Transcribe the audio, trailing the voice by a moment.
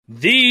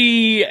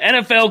The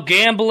NFL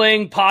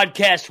Gambling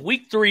Podcast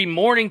Week 3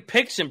 Morning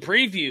Picks and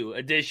Preview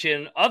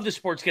edition of the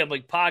Sports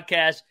Gambling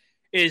Podcast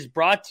is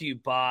brought to you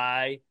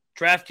by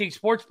DraftKings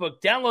Sportsbook.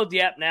 Download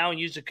the app now and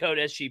use the code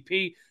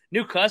SGP.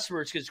 New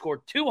customers can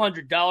score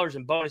 $200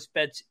 in bonus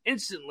bets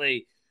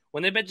instantly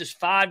when they bet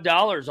just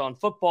 $5 on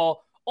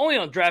football, only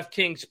on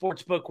DraftKings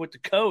Sportsbook with the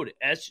code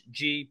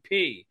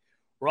SGP.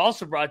 We're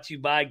also brought to you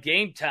by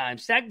Game Time.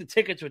 Snag the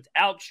tickets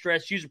without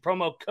stress. Use the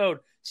promo code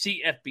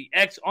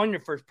CFBX on your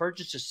first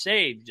purchase to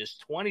save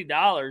just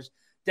 $20.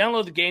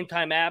 Download the Game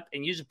Time app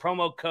and use the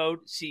promo code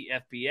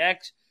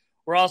CFBX.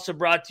 We're also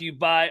brought to you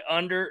by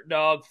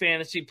Underdog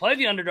Fantasy. Play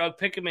the Underdog,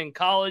 pick 'em in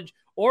college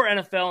or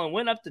NFL, and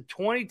win up to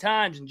 20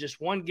 times in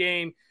just one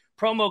game.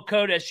 Promo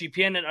code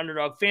SGPN at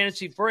Underdog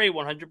Fantasy for a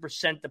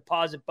 100%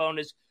 deposit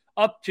bonus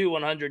up to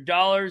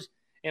 $100.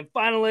 And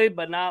finally,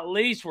 but not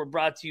least, we're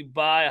brought to you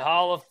by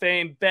Hall of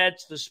Fame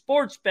Bets, the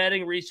sports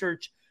betting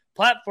research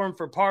platform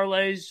for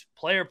parlays,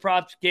 player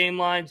props, game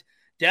lines.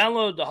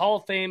 Download the Hall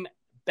of Fame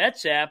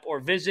Bets app or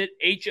visit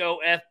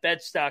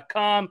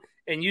hofbets.com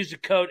and use the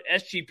code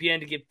SGPN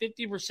to get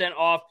 50%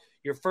 off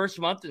your first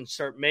month and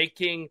start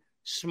making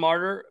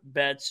smarter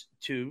bets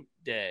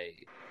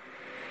today.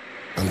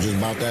 I'm just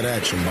about that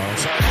action,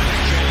 boss. You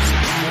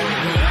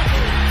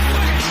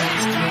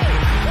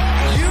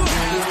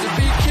have to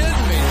be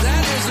kidding me.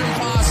 That is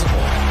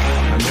impossible.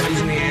 I'm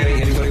raising the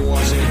ante. Anybody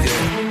wants any deal?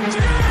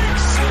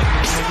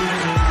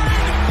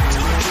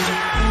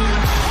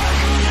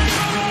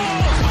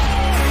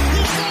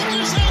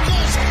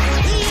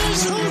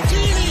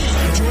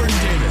 Jordan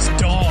Davis,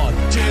 dog.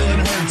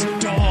 Jalen Hurts,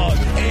 dog.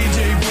 A.J.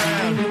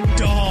 Brown,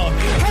 dog.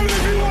 How many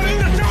of you want to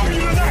eat a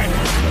W tonight?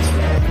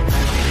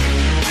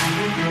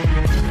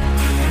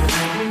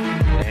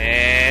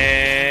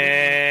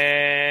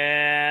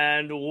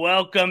 And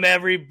welcome,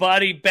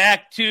 everybody,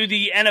 back to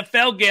the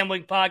NFL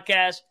Gambling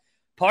Podcast,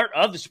 part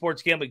of the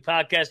Sports Gambling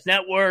Podcast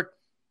Network.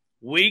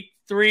 Week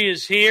 3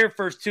 is here.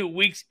 First 2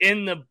 weeks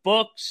in the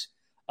books.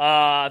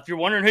 If you're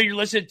wondering who you're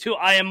listening to,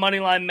 I am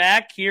Moneyline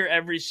Mac, here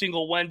every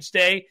single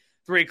Wednesday,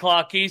 3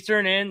 o'clock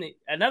Eastern. And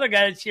another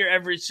guy that's here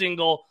every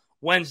single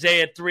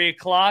Wednesday at 3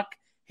 o'clock.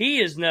 He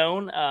is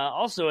known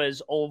also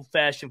as Old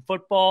Fashioned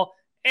Football,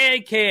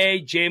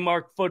 a.k.a.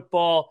 J-Mark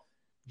Football.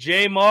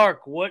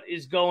 J-Mark, what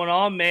is going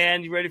on,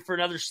 man? You ready for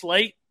another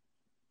slate?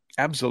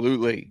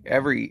 Absolutely.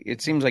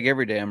 It seems like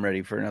every day I'm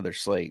ready for another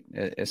slate,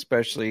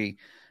 especially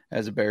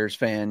as a Bears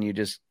fan. You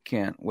just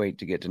can't wait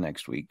to get to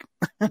next week.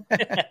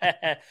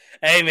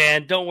 Hey,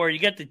 man, don't worry. You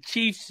got the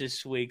Chiefs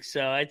this week,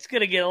 so it's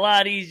going to get a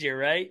lot easier,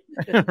 right?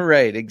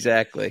 Right,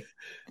 exactly.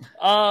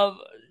 Do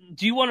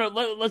you want to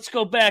let's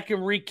go back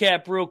and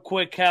recap real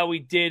quick how we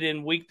did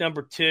in week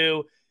number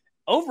 2.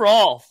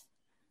 Overall,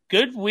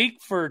 good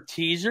week for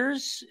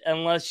teasers,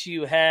 unless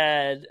you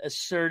had a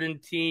certain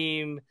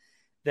team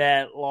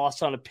that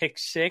lost on a pick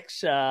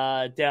 6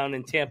 down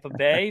in Tampa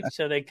Bay.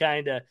 So they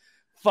kind of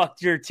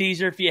fucked your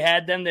teaser if you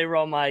had them. They were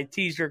on my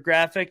teaser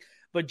graphic.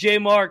 But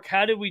J-Mark,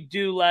 how did we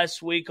do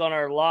last week on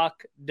our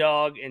lock,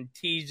 dog, and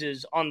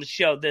teases on the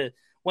show, the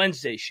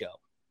Wednesday show?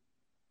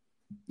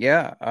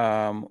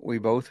 Yeah, we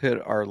both hit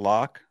our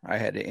lock. I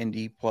had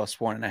Indy plus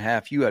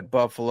 1.5. You had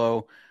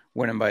Buffalo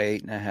winning by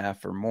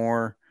 8.5 or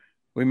more.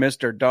 We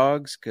missed our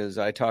dogs because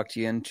I talked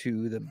you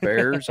into the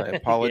Bears. I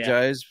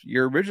apologize. Yeah.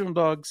 Your original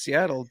dog,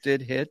 Seattle,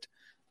 did hit.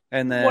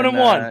 And then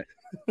 1-1.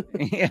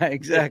 Yeah,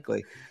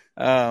 exactly.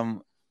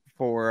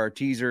 For our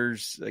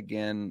teasers,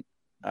 again,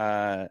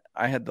 I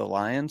had the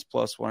Lions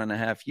plus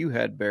 1.5. You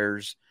had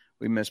Bears.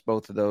 We missed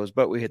both of those,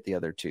 but we hit the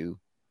other two.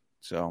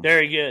 So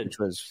very good. Which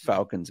was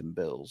Falcons and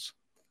Bills.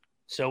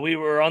 So we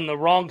were on the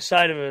wrong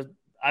side of it.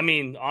 I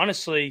mean,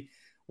 honestly,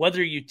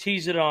 whether you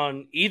tease it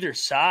on either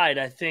side,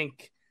 I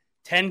think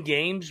 10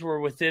 games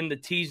were within the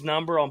tease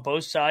number on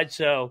both sides.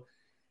 So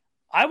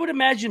I would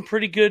imagine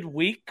pretty good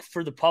week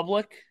for the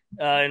public.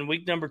 In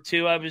week number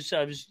 2, I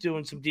was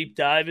doing some deep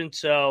diving.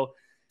 So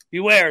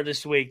beware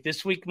this week.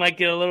 This week might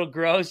get a little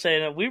gross.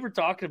 And we were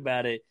talking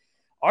about it.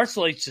 Our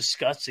slate's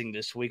disgusting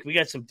this week. We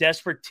got some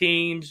desperate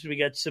teams. We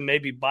got some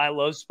maybe buy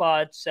low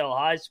spots, sell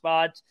high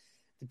spots.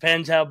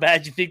 Depends how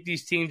bad you think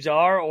these teams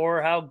are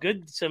or how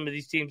good some of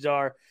these teams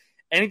are.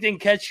 Anything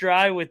catch your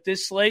eye with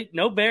this slate?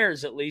 No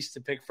Bears, at least, to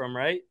pick from,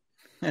 right?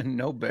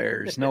 No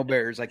Bears.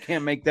 I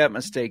can't make that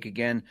mistake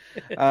again.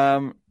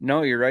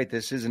 No, you're right.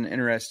 This is an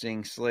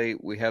interesting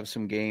slate. We have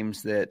some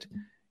games that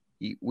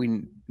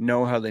we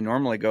know how they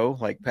normally go,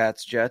 like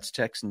Pats, Jets,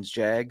 Texans,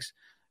 Jags.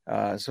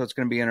 So it's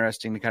going to be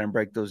interesting to kind of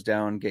break those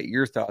down, get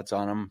your thoughts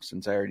on them,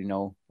 since I already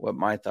know what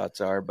my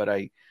thoughts are. But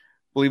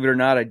believe it or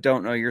not, I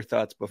don't know your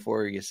thoughts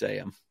before you say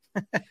them.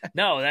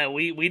 No, that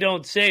we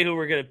don't say who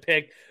we're going to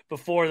pick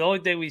before. The only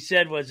thing we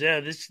said was,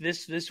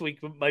 this week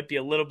might be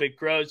a little bit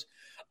gross.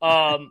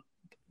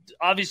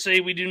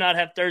 Obviously, we do not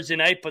have Thursday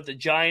night, but the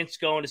Giants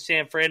going to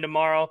San Fran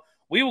tomorrow.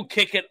 We will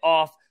kick it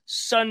off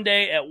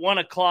Sunday at 1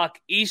 o'clock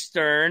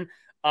Eastern.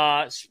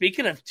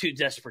 Speaking of two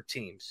desperate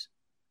teams,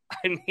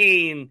 I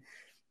mean,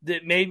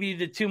 that maybe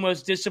the two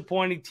most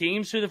disappointing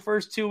teams for the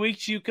first 2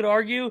 weeks, you could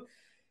argue.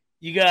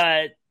 You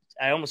got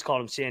I almost called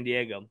them San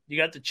Diego. You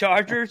got the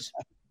Chargers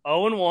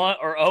 0-1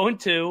 or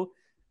 0-2.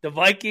 The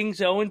Vikings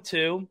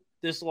 0-2.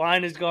 This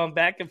line has gone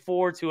back and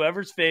forth,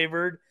 whoever's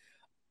favored.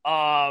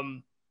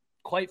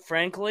 Quite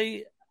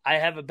frankly, I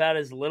have about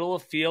as little a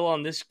feel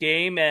on this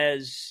game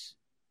as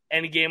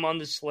any game on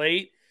the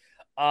slate.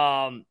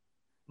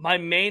 My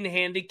main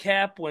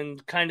handicap when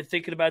kind of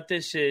thinking about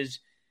this is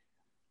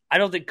I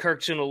don't think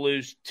Kirk's going to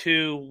lose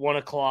 2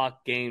 1:00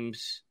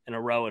 games in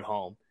a row at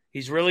home.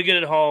 He's really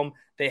good at home.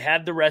 They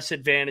have the rest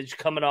advantage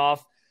coming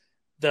off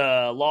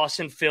the loss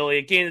in Philly,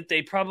 a game that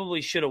they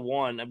probably should have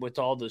won with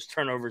all those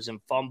turnovers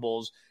and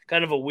fumbles.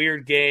 Kind of a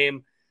weird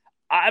game.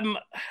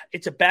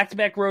 It's a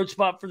back-to-back road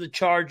spot for the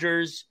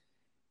Chargers.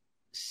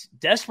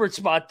 Desperate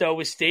spot, though,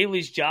 with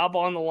Staley's job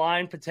on the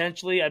line,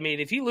 potentially. I mean,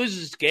 if he loses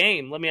this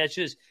game, let me ask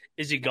you this.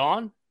 Is he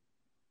gone?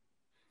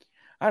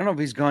 I don't know if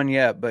he's gone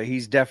yet, but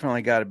he's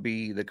definitely got to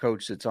be the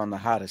coach that's on the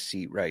hottest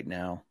seat right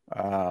now.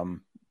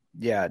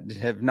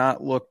 Have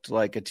not looked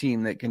like a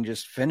team that can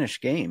just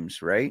finish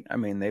games, right? I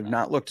mean, they've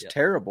not looked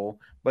terrible,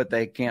 but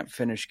they can't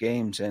finish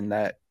games, and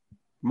that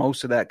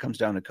most of that comes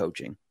down to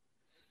coaching.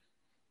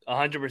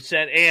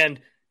 100%. And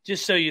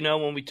just so you know,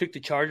 when we took the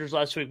Chargers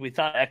last week, we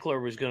thought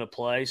Eckler was going to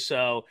play.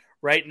 So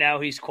right now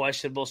he's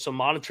questionable. So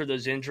monitor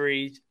those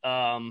injuries.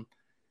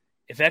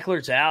 If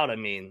Eckler's out, I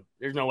mean,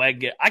 there's no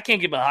way I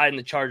can't get behind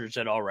the Chargers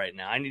at all right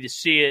now. I need to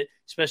see it,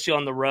 especially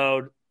on the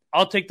road.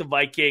 I'll take the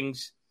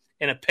Vikings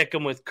and a pick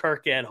 'em with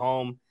Kirk at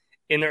home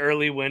in the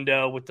early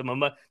window with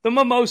the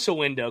mimosa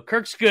window.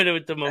 Kirk's good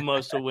with the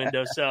mimosa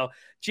window. So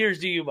cheers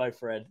to you, my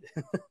friend.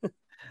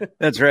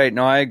 That's right.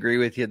 No, I agree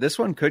with you. This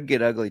one could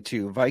get ugly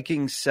too.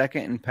 Vikings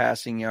second in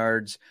passing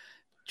yards.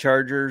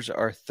 Chargers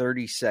are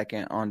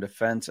 32nd on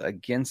defense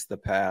against the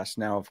pass.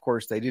 Now, of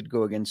course, they did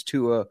go against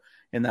Tua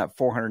in that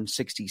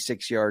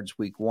 466 yards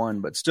week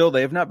 1, but still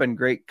they have not been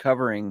great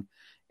covering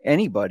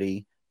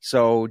anybody.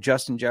 So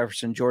Justin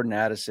Jefferson, Jordan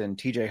Addison,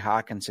 TJ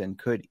Hawkinson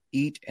could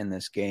eat in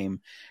this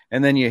game.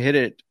 And then you hit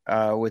it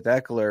with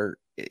Eckler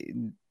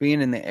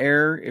being in the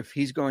air. If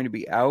he's going to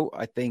be out,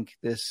 I think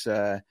this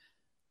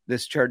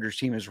Chargers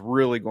team is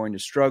really going to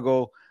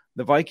struggle.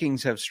 The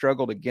Vikings have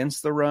struggled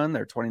against the run.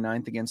 They're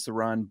 29th against the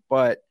run,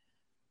 but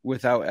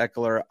without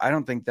Eckler, I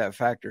don't think that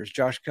factors.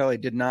 Josh Kelly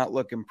did not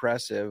look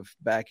impressive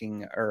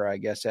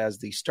as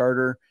the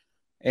starter.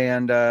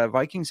 And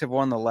Vikings have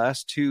won the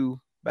last 2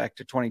 back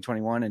to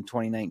 2021 and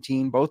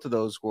 2019. Both of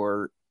those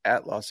were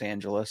at Los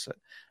Angeles.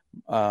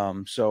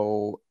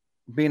 So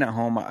being at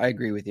home, I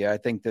agree with you. I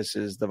think this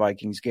is the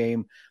Vikings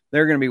game.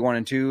 They're going to be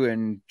 1-2,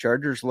 and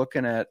Chargers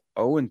looking at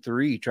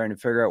 0-3, trying to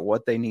figure out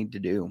what they need to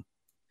do.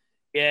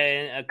 Yeah,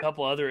 and a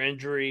couple other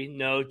injury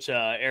notes.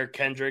 Eric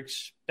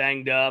Kendricks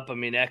banged up. I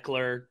mean,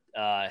 Eckler,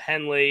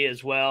 Henley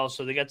as well.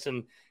 So they got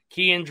some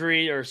key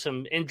injury or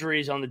some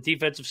injuries on the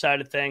defensive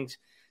side of things.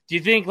 Do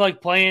you think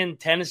like playing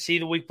Tennessee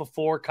the week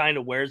before kind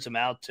of wears them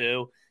out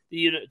too?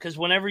 Because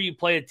whenever you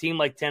play a team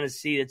like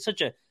Tennessee, it's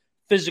such a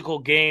physical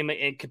game,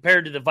 and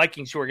compared to the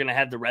Vikings who are going to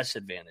have the rest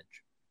advantage.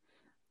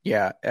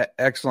 Yeah,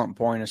 excellent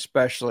point,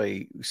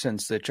 especially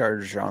since the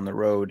Chargers are on the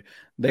road.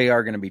 They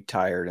are going to be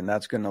tired, and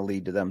that's going to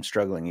lead to them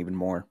struggling even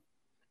more.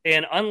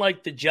 And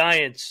unlike the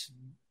Giants,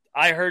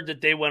 I heard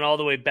that they went all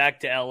the way back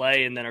to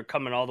L.A. and then are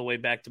coming all the way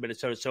back to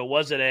Minnesota. So it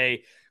wasn't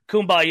a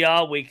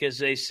kumbaya week, as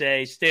they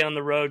say, stay on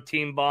the road,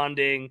 team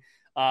bonding,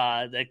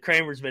 that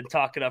Kramer's been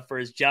talking up for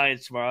his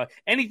Giants tomorrow.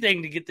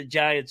 Anything to get the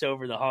Giants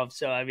over the hump.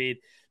 So, I mean,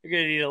 they're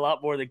going to need a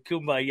lot more than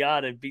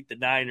kumbaya to beat the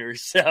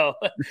Niners. So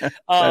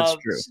that's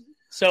true.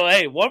 So,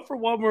 hey, 1 for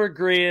 1, we're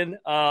agreeing.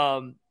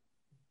 And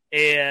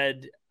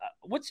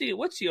what's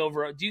the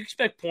over? Do you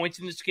expect points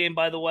in this game,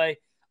 by the way?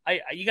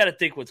 You got to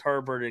think with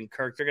Herbert and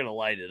Kirk, they're going to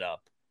light it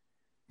up.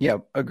 Yeah,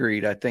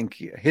 agreed. I think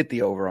hit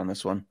the over on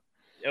this one.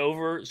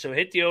 Over. So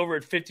hit the over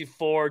at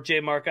 54.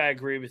 J-Mark, I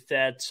agree with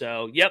that.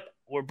 So, yep,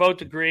 we're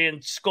both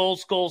agreeing.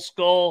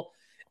 Skull.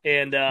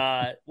 And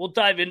we'll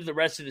dive into the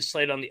rest of the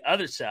slate on the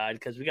other side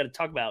because we got to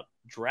talk about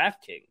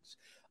DraftKings.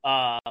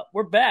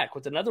 We're back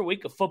with another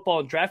week of football,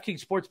 and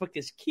DraftKings Sportsbook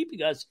is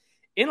keeping us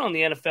in on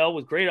the NFL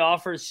with great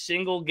offers.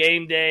 Single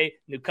game day.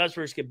 New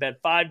customers can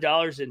bet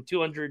 $5 and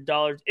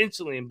 $200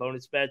 instantly in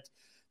bonus bets.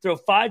 Throw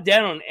 $5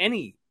 down on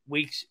any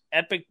week's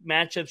epic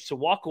matchups to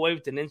walk away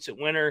with an instant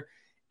winner.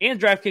 And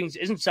DraftKings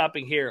isn't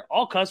stopping here.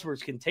 All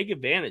customers can take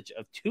advantage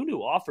of 2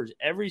 new offers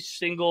every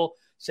single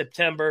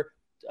September.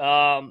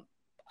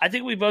 I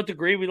think we both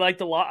agree we like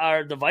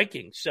the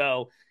Vikings.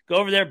 So go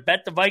over there,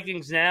 bet the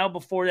Vikings now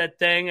before that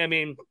thing. I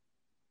mean,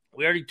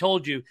 we already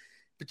told you,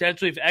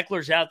 potentially if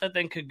Eckler's out, that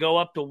thing could go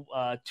up to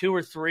 2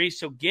 or 3.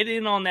 So get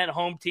in on that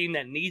home team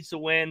that needs to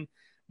win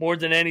more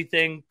than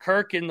anything.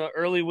 Kirk in the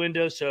early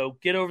window, so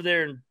get over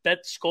there and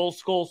bet skull.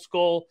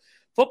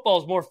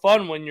 Football is more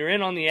fun when you're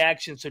in on the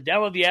action. So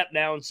download the app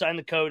now and sign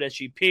the code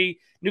SGP.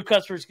 New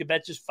customers can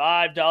bet just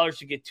 $5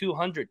 to get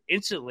 $200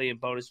 instantly in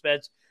bonus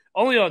bets.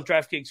 Only on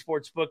DraftKings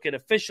Sportsbook, an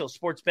official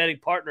sports betting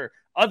partner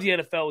of the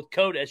NFL with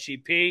code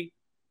SGP.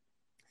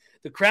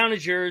 The crown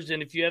is yours,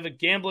 and if you have a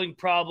gambling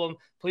problem,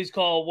 please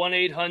call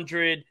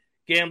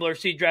 1-800-GAMBLER.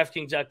 See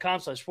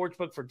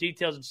DraftKings.com/sportsbook for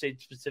details and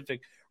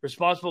state-specific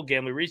responsible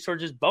gambling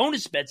resources.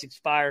 Bonus bets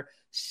expire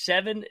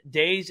 7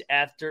 days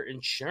after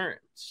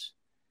insurance.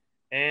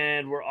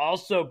 And we're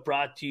also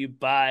brought to you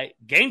by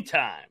Game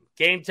Time.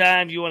 Game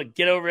Time, if you want to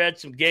get over at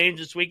some games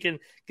this weekend,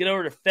 get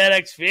over to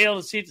FedEx Field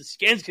and see if the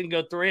Skins can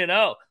go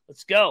 3-0.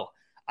 Let's go.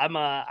 I'm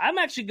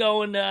actually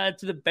going to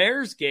the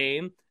Bears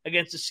game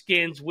against the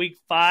Skins week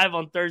 5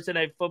 on Thursday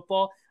Night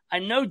Football. I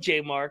know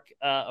J-Mark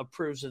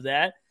approves of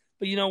that.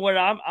 But you know what?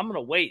 I'm going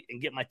to wait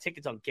and get my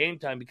tickets on Game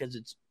Time because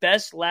it's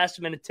best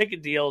last-minute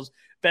ticket deals,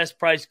 best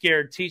price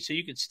guarantee, so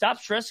you can stop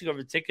stressing over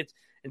the tickets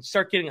and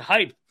start getting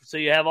hyped so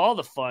you have all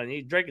the fun.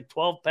 You drink a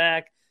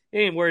 12-pack.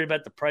 You ain't worried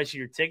about the price of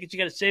your tickets. You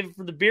got to save it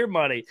for the beer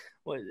money.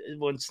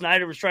 When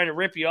Snyder was trying to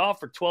rip you off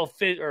for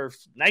 $12.50 or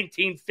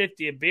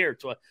 $19.50 a beer,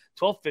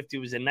 $12.50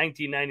 was in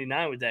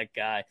 1999 with that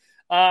guy.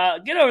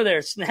 Get over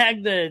there,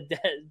 snag the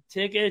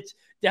tickets,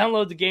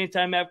 download the Game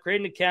Time app,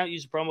 create an account,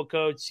 use the promo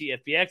code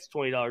CFBX,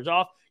 $20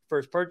 off.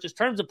 First purchase.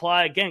 Terms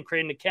apply. Again,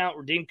 create an account,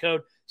 redeem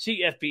code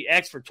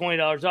CFBX for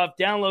 $20 off.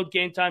 Download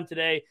Game Time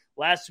today.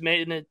 Last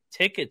minute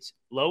tickets,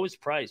 lowest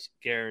price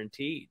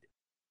guaranteed.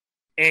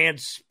 And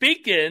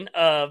speaking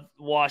of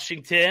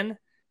Washington,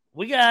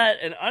 we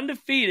got an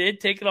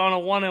undefeated taking on a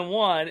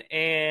 1-1.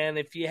 And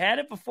if you had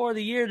it before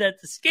the year that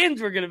the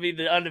Skins were going to be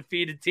the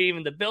undefeated team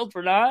and the Bills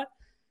were not,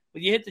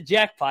 well, you hit the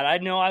jackpot. I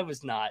know I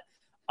was not.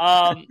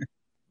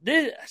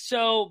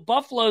 So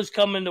Buffalo's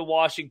coming to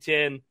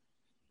Washington.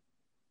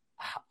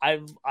 I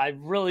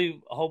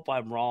really hope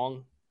I'm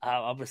wrong.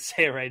 I'm going to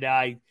say it right now.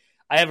 I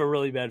have a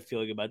really bad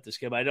feeling about this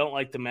game. I don't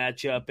like the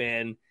matchup,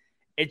 and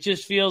it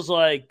just feels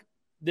like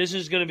this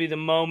is going to be the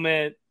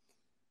moment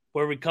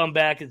where we come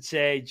back and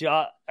say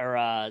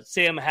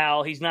Sam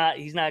Howell, he's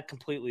not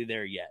completely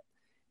there yet.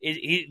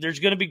 There's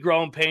going to be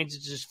growing pains.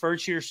 It's his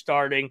first year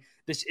starting.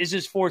 This is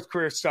his fourth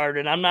career start,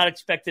 and I'm not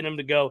expecting him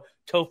to go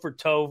toe for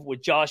toe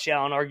with Josh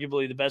Allen,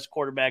 arguably the best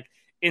quarterback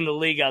in the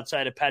league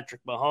outside of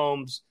Patrick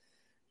Mahomes.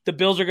 The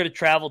Bills are going to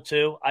travel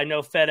too. I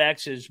know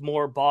FedEx is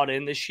more bought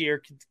in this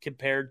year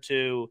compared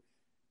to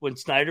when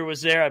Snyder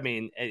was there. I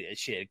mean,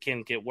 shit, it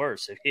can't get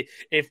worse.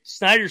 If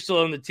Snyder's still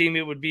on the team,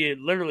 it would be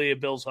literally a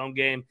Bills home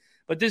game.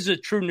 But this is a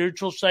true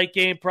neutral site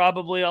game.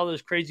 Probably all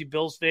those crazy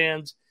Bills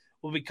fans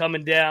will be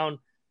coming down.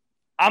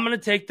 I'm going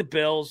to take the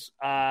Bills.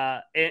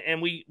 And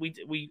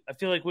I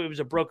feel like it was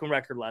a broken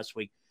record last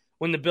week.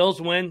 When the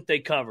Bills win, they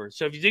cover.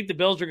 So if you think the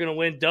Bills are going to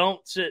win,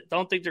 don't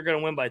think they're going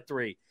to win by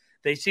 3.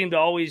 They seem to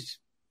always.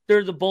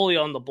 They're the bully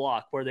on the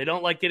block where they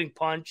don't like getting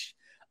punched.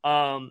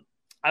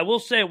 I will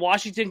say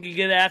Washington can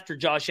get after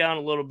Josh Allen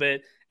a little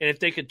bit, and if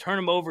they could turn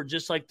him over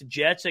just like the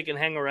Jets, they can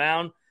hang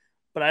around.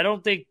 But I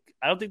don't think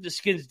the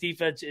Skins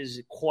defense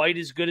is quite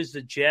as good as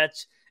the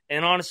Jets.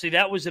 And honestly,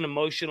 that was an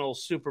emotional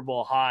Super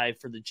Bowl high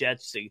for the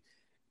Jets.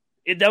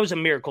 That was a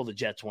miracle the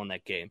Jets won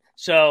that game.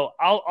 So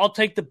I'll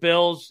take the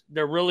Bills.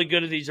 They're really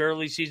good at these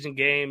early season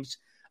games.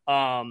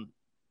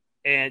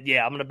 And,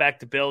 yeah, I'm going to back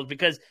the Bills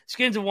because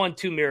Skins have won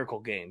 2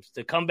 miracle games.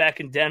 The comeback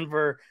in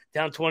Denver,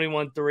 down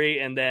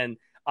 21-3, and then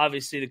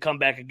obviously the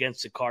comeback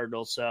against the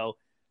Cardinals. So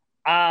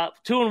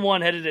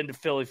 2-1 headed into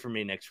Philly for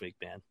me next week,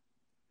 man.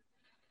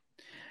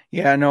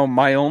 Yeah, no,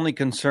 my only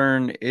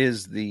concern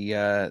is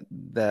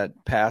that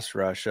pass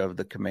rush of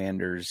the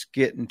Commanders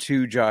getting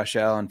to Josh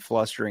Allen,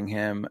 flustering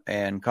him,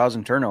 and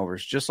causing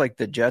turnovers, just like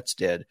the Jets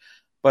did.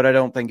 But I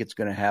don't think it's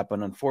going to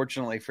happen.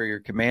 Unfortunately for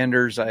your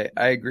Commanders, I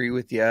agree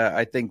with you.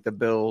 I think the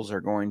Bills are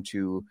going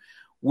to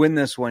win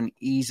this one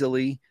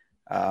easily.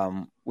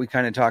 We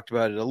kind of talked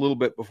about it a little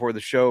bit before the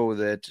show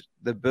that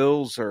the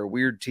Bills are a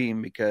weird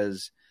team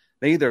because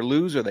they either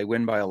lose or they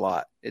win by a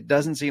lot. It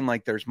doesn't seem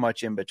like there's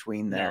much in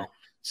between there. No.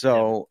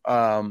 So,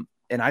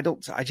 and I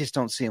just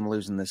don't see them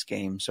losing this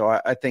game. So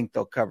I think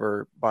they'll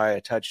cover by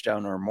a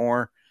touchdown or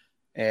more.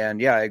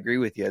 And yeah, I agree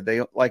with you.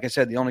 They, like I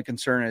said, the only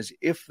concern is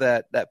if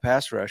that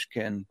pass rush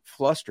can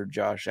fluster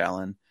Josh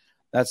Allen,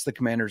 that's the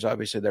Commanders,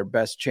 obviously their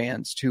best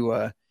chance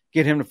to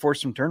get him to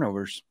force some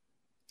turnovers.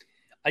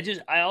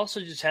 I also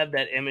just have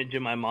that image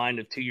in my mind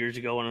of 2 years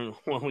ago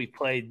when we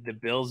played the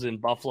Bills in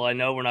Buffalo. I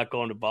know we're not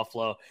going to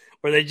Buffalo,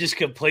 where they just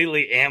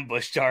completely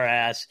ambushed our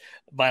ass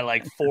by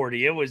like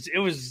 40. It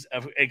was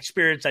an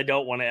experience I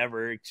don't want to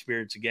ever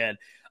experience again.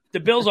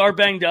 The Bills are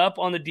banged up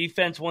on the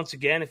defense once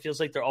again. It feels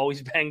like they're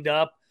always banged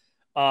up.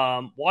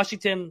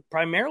 Washington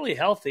primarily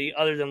healthy,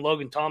 other than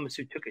Logan Thomas,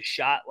 who took a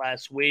shot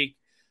last week.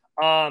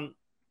 What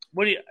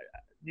do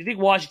you think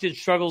Washington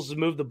struggles to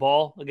move the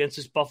ball against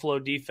this Buffalo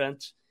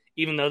defense,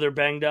 even though they're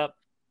banged up?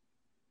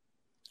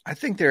 I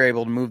think they're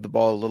able to move the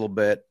ball a little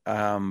bit,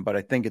 but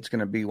I think it's going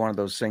to be one of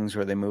those things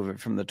where they move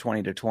it from the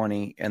 20 to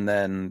 20, and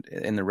then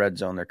in the red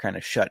zone, they're kind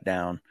of shut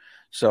down.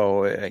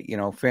 So,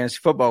 fantasy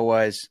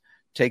football-wise,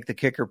 take the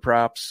kicker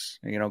props,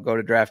 go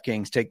to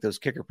DraftKings, take those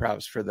kicker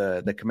props for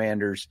the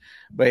Commanders.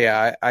 But,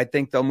 yeah, I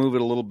think they'll move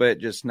it a little bit,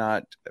 just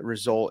not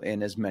result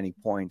in as many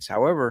points.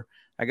 However,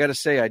 I got to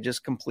say, I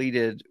just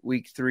completed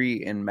week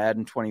 3 in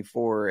Madden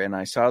 24, and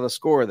I saw the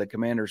score. The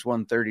Commanders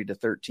won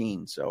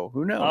 30-13. So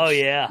who knows? Oh,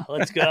 yeah.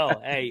 Let's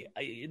go. Hey,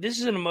 this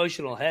is an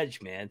emotional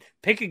hedge, man.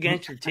 Pick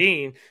against your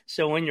team.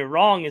 So when you're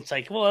wrong, it's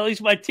like, well, at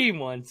least my team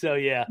won. So,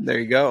 yeah. There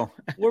you go.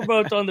 We're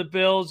both on the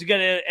Bills. You got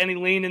any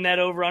lean in that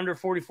over under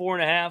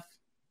 44.5?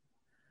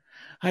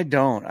 I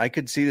don't. I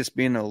could see this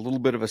being a little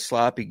bit of a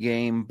sloppy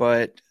game,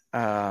 but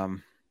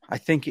I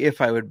think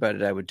if I would bet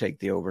it, I would take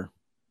the over.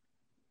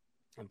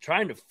 I'm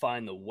trying to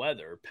find the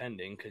weather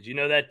pending because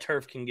that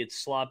turf can get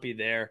sloppy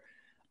there.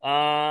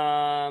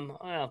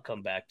 I'll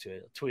come back to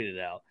it. I'll tweet it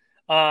out.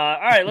 All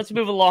right, let's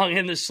move along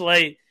in the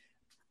slate.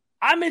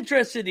 I'm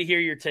interested to hear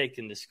your take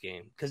in this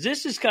game because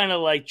this is kind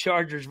of like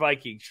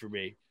Chargers-Vikings for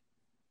me.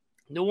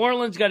 New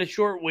Orleans got a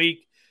short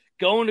week,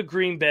 going to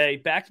Green Bay,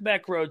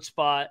 back-to-back road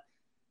spot.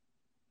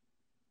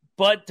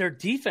 But their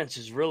defense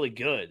is really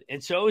good,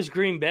 and so is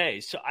Green Bay.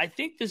 So I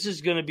think this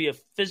is going to be a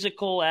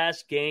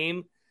physical-ass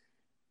game.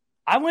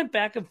 I went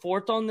back and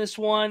forth on this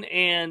one,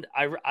 and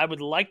I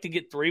would like to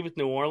get 3 with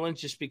New Orleans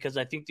just because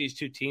I think these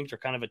two teams are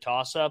kind of a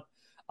toss-up.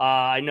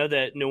 I know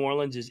that New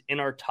Orleans is in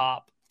our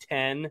top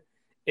 10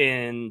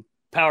 in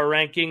power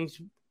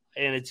rankings,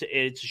 and it's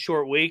a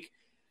short week.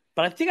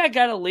 But I think I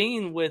got to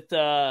lean with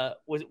the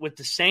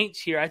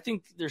Saints here. I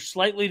think they're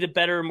slightly the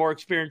better, more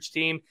experienced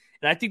team,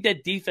 and I think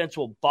that defense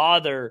will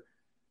bother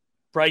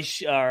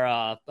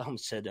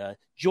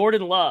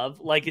Jordan Love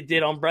like it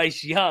did on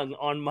Bryce Young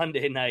on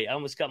Monday night. I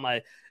almost got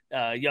my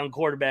young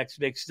quarterbacks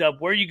mixed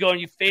up. Where are you going?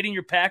 You fading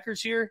your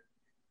Packers here?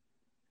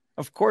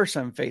 Of course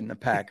I'm fading the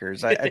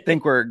Packers. I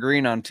think we're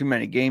agreeing on too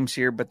many games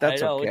here, but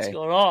that's okay. What's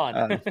going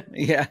on?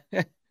 Yeah.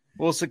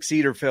 We'll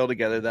succeed or fail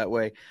together that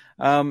way.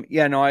 I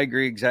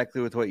agree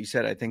exactly with what you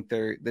said. I think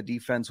the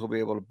defense will be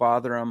able to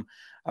bother them.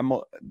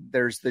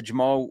 There's the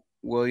Jamal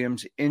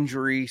Williams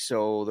injury,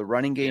 so the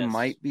running game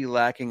might be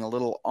lacking a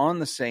little on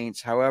the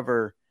Saints.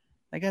 However,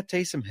 they got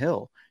Taysom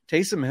Hill.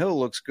 Taysom Hill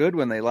looks good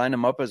when they line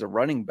him up as a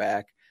running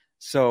back.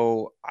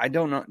 So I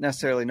don't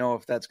necessarily know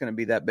if that's going to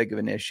be that big of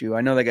an issue.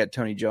 I know they got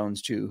Tony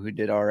Jones too, who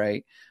did all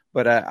right,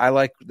 but I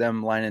like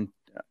them lining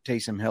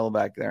Taysom Hill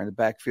back there in the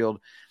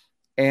backfield.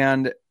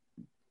 And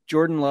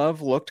Jordan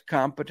Love looked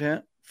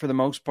competent for the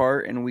most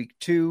part in week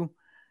 2,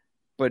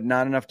 but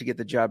not enough to get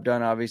the job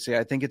done. Obviously,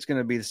 I think it's going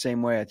to be the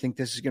same way. I think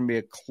this is going to be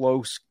a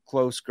close,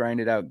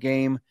 grinded out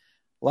game.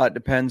 A lot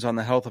depends on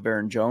the health of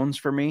Aaron Jones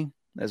for me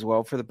as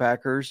well for the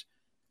Packers.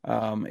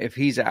 If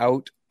he's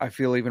out, I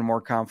feel even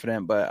more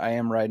confident, but I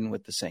am riding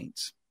with the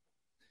Saints.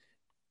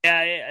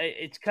 Yeah,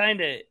 it's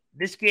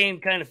this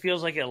game kind of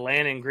feels like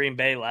Atlanta and Green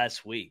Bay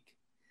last week.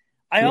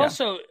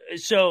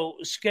 So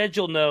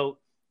schedule note,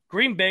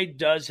 Green Bay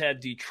does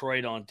have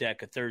Detroit on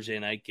deck, a Thursday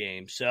night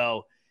game.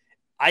 So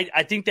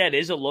I think that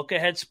is a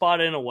look-ahead spot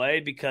in a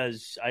way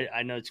because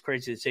I know it's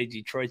crazy to say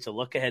Detroit's a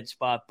look-ahead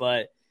spot,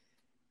 but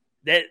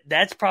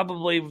that's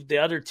probably the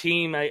other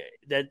team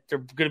that they're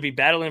going to be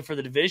battling for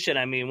the division.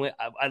 I mean,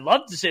 I'd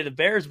love to say the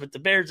Bears, but the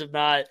Bears have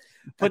not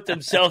put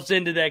themselves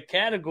into that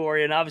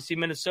category, and obviously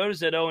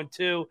Minnesota's at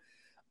 0-2.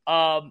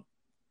 And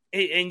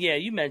yeah,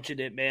 you mentioned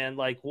it, man.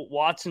 Like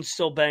Watson's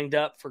still banged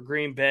up for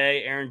Green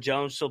Bay. Aaron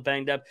Jones still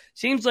banged up.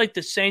 Seems like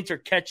the Saints are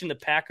catching the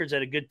Packers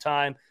at a good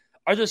time.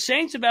 Are the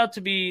Saints about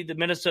to be the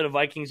Minnesota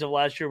Vikings of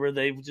last year where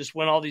they just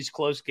win all these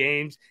close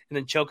games and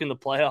then choke in the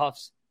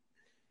playoffs?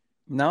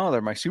 No,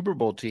 they're my Super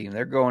Bowl team.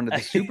 They're going to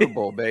the Super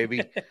Bowl,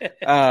 baby.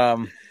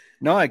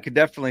 No, I could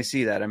definitely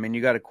see that. I mean,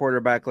 you got a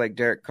quarterback like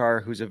Derek Carr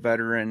who's a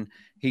veteran.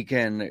 He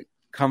can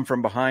come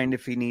from behind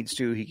if he needs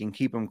to. He can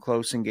keep them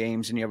close in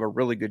games, and you have a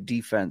really good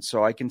defense.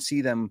 So I can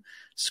see them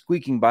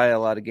squeaking by a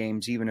lot of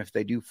games, even if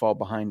they do fall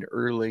behind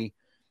early.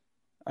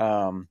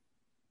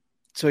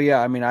 So, yeah,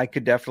 I mean, I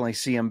could definitely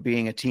see them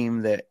being a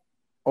team that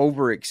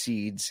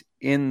over-exceeds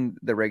in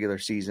the regular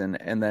season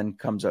and then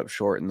comes up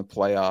short in the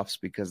playoffs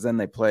because then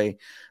they play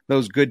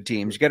those good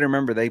teams. You got to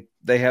remember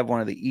they have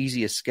one of the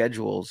easiest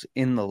schedules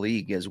in the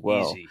league as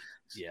well. Easy.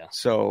 Yeah.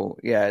 So,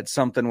 yeah, it's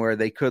something where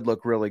they could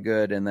look really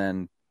good and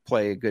then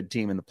play a good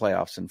team in the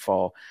playoffs and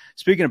fall.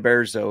 Speaking of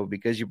Bears, though,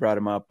 because you brought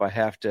them up, I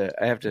have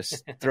to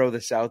throw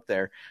this out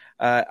there.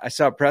 I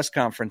saw a press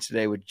conference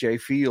today with Jay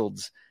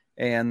Fields,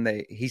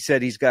 and he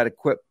said he's got to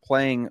quit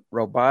playing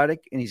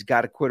robotic and he's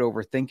got to quit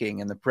overthinking.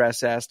 And the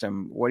press asked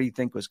him, what do you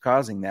think was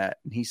causing that?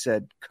 And he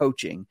said,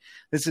 coaching.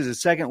 This is the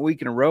second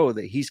week in a row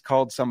that he's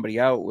called somebody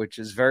out, which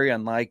is very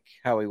unlike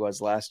how he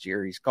was last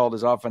year. He's called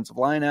his offensive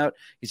line out.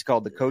 He's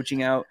called the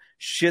coaching out.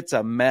 Shit's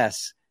a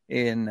mess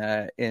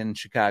in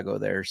Chicago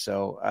there.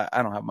 So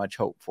I don't have much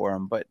hope for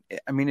him. But,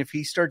 I mean, if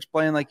he starts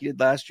playing like he did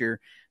last year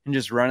and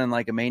just running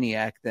like a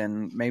maniac,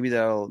 then maybe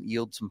that'll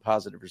yield some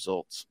positive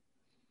results.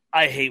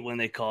 I hate when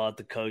they call out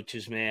the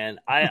coaches, man.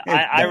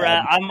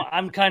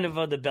 I'm kind of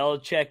the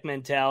Belichick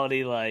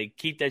mentality, like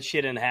keep that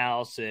shit in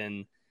house.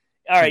 And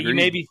all right, you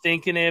may be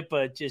thinking it,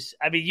 but just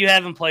you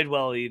haven't played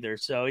well either.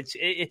 So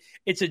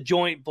it's a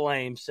joint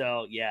blame.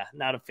 So yeah,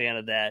 not a fan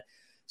of that.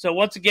 So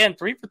once again,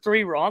 3 for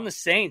 3. We're on the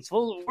Saints.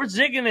 We're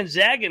zigging and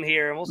zagging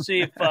here, and we'll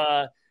see if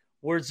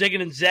we're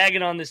zigging and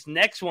zagging on this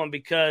next one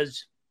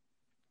because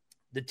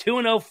The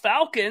 2-0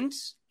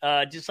 Falcons,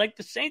 just like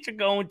the Saints, are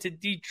going to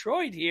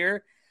Detroit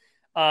here.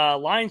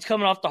 Lions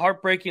coming off the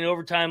heartbreaking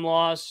overtime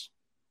loss.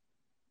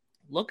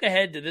 Look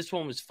ahead to this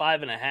one was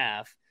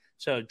 5.5.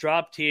 So it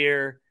dropped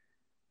here.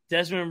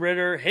 Desmond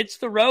Ridder hits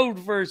the road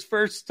for his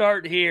first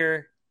start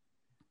here.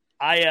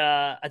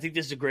 I think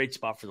this is a great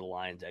spot for the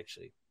Lions,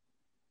 actually.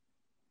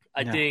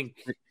 I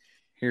think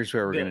here's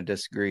where we're going to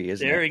disagree,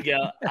 isn't it? There we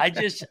go.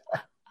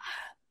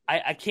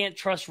 I can't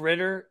trust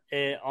Ridder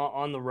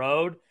on the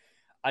road.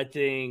 I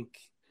think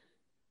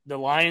the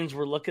Lions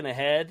were looking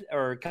ahead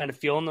or kind of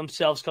feeling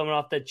themselves coming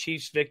off that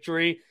Chiefs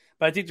victory,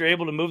 but I think they're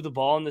able to move the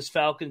ball in this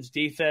Falcons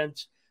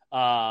defense.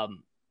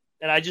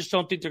 And I just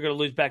don't think they're going to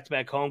lose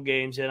back-to-back home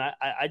games. And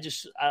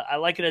I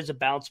like it as a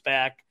bounce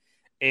back.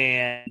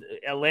 And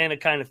Atlanta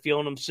kind of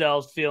feeling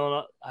themselves,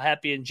 feeling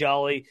happy and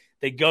jolly.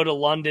 They go to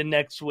London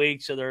next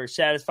week, so they're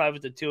satisfied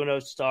with the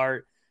 2-0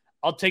 start.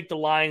 I'll take the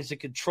Lions to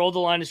control the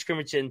line of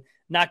scrimmage and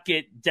not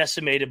get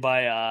decimated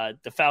by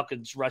the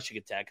Falcons' rushing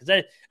attack.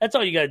 Because that's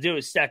all you got to do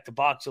is stack the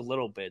box a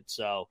little bit.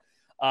 So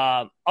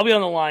I'll be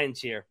on the Lions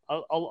here.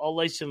 I'll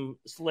lay some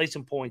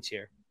points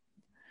here.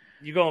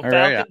 You going all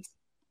Falcons? Right.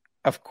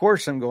 Of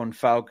course I'm going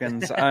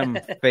Falcons. I'm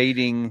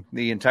fading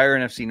the entire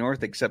NFC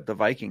North except the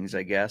Vikings,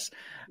 I guess.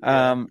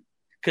 Because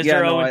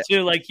they're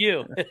 0-2 like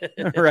you.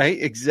 Right,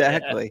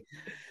 exactly.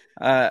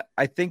 I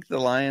think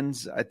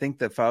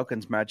the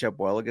Falcons match up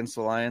well against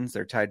the Lions.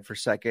 They're tied for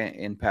second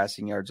in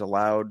passing yards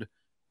allowed.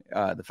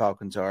 The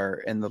Falcons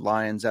are. And the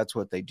Lions, that's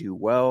what they do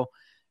well.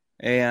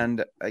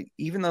 And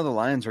even though the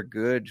Lions are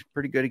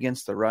pretty good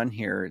against the run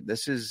here,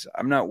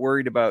 I'm not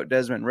worried about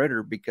Desmond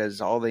Ridder because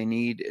all they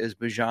need is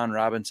Bijan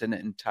Robinson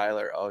and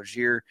Tyler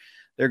Algier.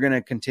 They're going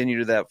to continue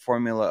to that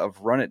formula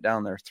of run it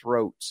down their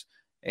throats.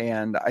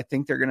 And I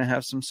think they're going to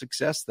have some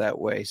success that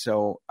way.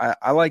 So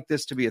I like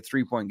this to be a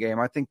 3-point game.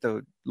 I think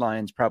the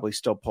Lions probably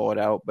still pull it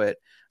out, but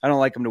I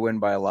don't like them to win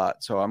by a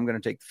lot. So I'm going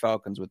to take the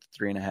Falcons with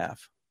the 3.5.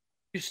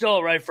 You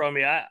stole it right from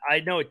me. I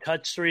know it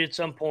touched 3 at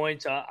some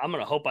points. I'm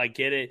going to hope I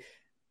get it.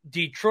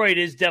 Detroit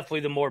is definitely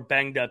the more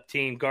banged up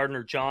team.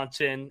 Gardner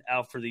Johnson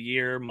out for the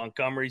year.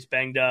 Montgomery's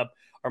banged up.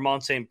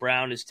 Armand St.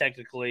 Brown is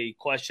technically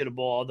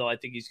questionable, although I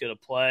think he's going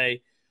to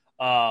play.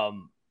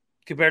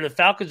 Compared to the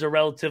Falcons, are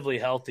relatively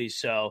healthy.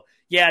 So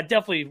yeah, I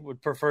definitely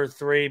would prefer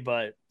 3,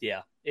 but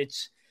yeah,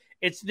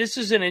 this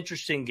is an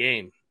interesting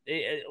game.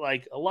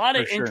 Like a lot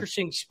of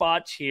interesting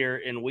spots here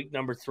in week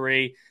number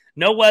 3.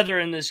 No weather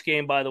in this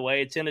game, by the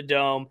way. It's in a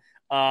dome.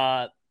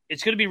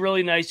 It's going to be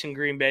really nice in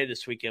Green Bay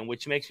this weekend,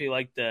 which makes me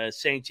like the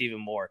Saints even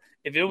more.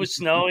 If it was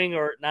snowing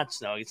or not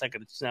snowing, it's not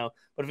going to snow.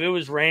 But if it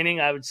was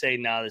raining, I would say,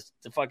 no,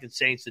 the fucking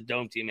Saints, the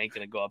dome team ain't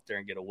going to go up there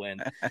and get a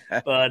win.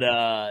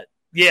 But,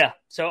 yeah.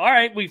 So, all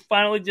right, we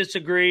finally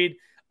disagreed.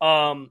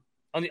 On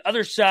the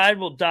other side,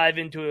 we'll dive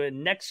into a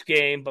next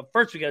game. But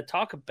first, we got to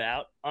talk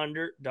about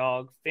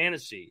Underdog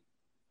Fantasy.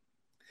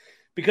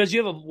 Because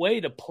you have a way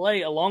to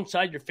play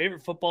alongside your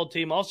favorite football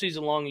team all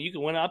season long, and you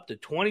can win up to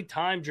 20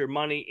 times your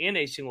money in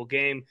a single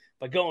game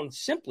by going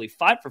simply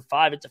 5 for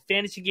 5. It's a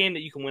fantasy game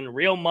that you can win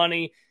real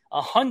money.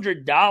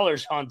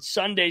 $100 on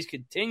Sundays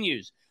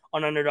continues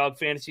on Underdog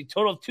Fantasy.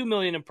 Total of $2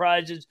 million in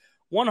prizes,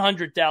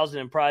 $100,000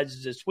 in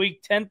prizes this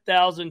week,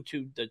 $10,000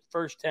 to the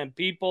first 10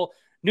 people.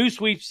 New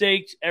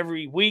sweepstakes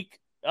every week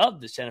of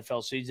this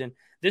NFL season.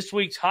 This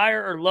week's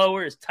higher or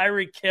lower is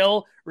Tyreek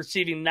Hill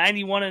receiving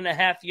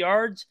 91.5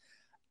 yards.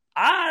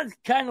 I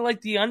kind of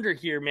like the under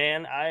here,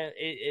 man.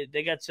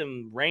 They got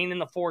some rain in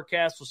the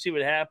forecast. We'll see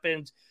what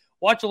happens.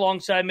 Watch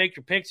alongside, make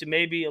your picks, and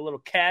maybe a little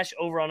cash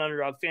over on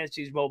Underdog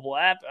Fantasy's mobile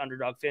app,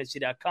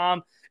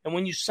 UnderdogFantasy.com. And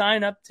when you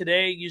sign up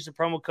today, use the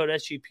promo code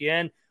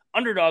SGPN.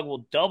 Underdog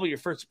will double your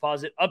first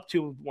deposit up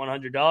to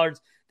 $100.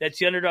 That's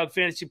the Underdog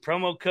Fantasy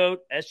promo code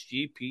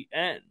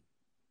SGPN.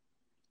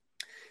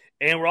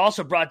 And we're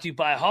also brought to you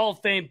by Hall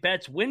of Fame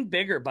Bets. Win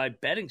bigger by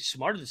betting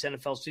smarter this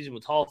NFL season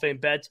with Hall of Fame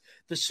Bets,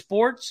 the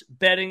sports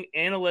betting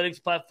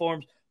analytics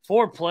platforms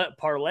for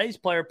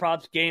parlays, player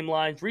props, game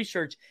lines.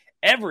 Research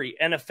every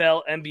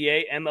NFL,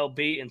 NBA,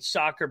 MLB, and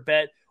soccer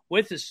bet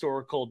with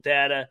historical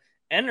data.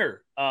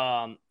 Enter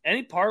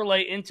any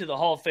parlay into the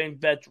Hall of Fame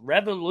Bets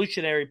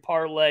revolutionary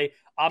parlay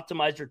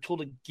optimizer tool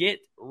to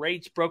get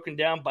rates broken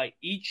down by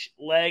each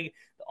leg.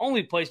 The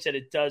only place that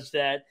it does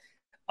that.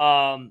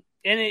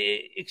 And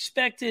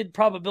expected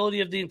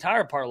probability of the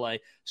entire parlay.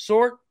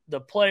 Sort the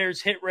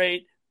player's hit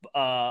rate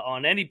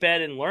on any bet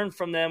and learn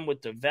from them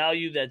with the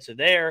value that's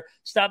there.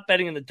 Stop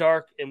betting in the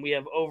dark. And we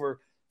have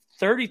over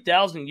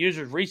 30,000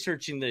 users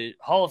researching the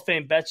Hall of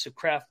Fame Bets to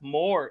craft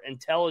more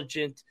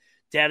intelligent,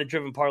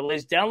 data-driven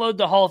parlays. Download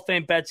the Hall of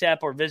Fame Bets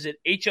app or visit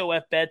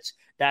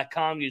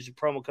hofbets.com. Use the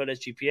promo code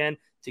SGPN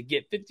to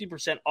get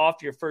 50%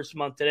 off your first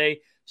month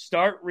today.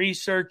 Start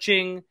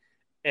researching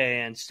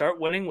and start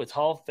winning with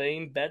Hall of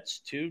Fame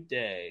Bets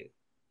today.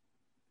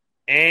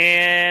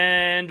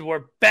 And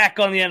we're back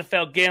on the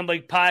NFL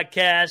Gambling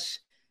Podcast.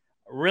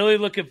 Really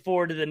looking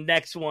forward to the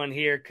next one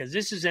here because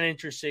this is an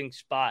interesting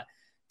spot.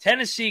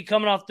 Tennessee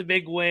coming off the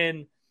big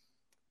win.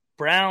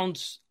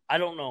 Browns, I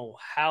don't know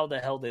how the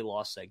hell they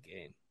lost that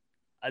game.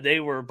 They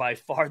were by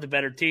far the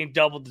better team,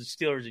 doubled the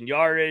Steelers in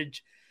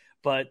yardage.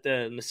 But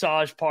the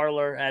massage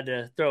parlor had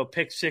to throw a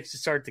pick six to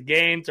start the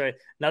game. So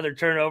another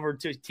turnover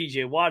to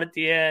TJ Watt at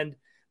the end.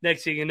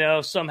 Next thing you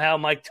know, somehow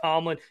Mike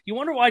Tomlin. You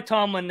wonder why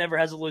Tomlin never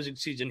has a losing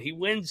season. He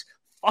wins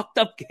fucked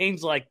up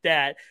games like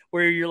that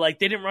where you're like,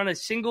 they didn't run a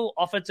single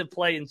offensive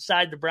play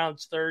inside the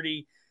Browns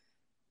 30.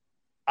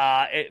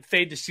 It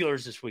fade the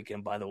Steelers this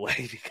weekend, by the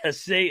way,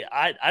 because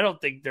I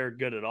don't think they're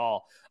good at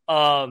all.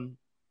 And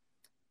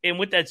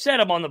with that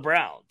said, I'm on the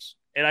Browns.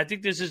 And I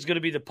think this is going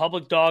to be the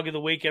public dog of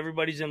the week.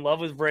 Everybody's in love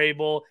with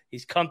Vrabel.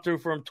 He's come through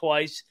for him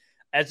twice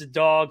as a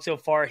dog so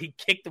far. He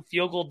kicked the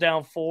field goal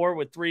down 4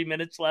 with 3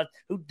 minutes left.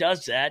 Who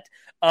does that?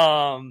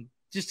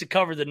 Just to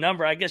cover the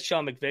number. I guess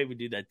Sean McVay would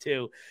do that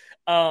too.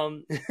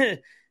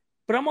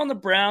 But I'm on the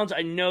Browns.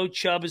 I know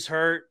Chubb is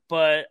hurt,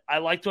 but I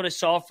liked what I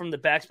saw from the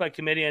backs by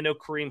committee. I know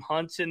Kareem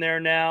Hunt's in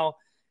there now.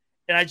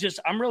 And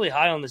I'm really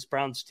high on this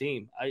Browns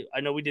team.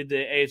 I know we did the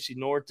AFC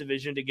North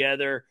division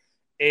together.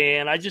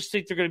 And I just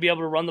think they're going to be able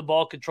to run the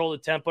ball, control the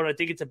tempo. And I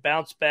think it's a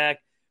bounce back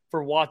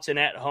for Watson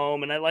at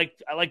home. And I like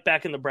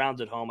backing the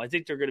Browns at home. I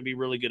think they're going to be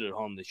really good at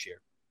home this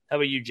year. How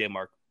about you, J.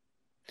 Mark?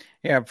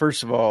 Yeah,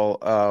 first of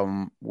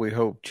all, we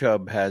hope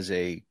Chubb has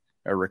a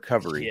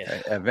recovery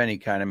of any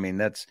kind. I mean,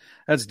 that's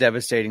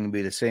devastating to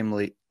be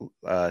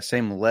the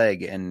same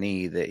leg and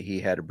knee that he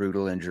had a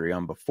brutal injury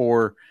on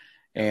before.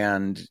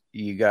 And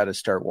you got to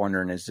start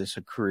wondering, is this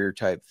a career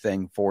type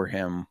thing for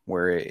him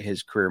where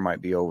his career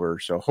might be over?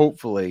 So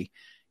hopefully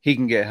he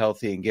can get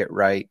healthy and get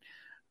right.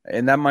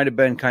 And that might have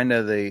been kind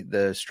of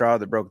the straw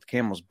that broke the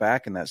camel's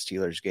back in that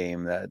Steelers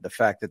game, the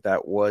fact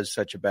that was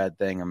such a bad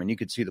thing. I mean, you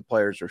could see the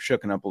players were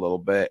shooken up a little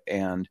bit,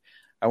 and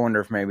I wonder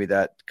if maybe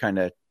that kind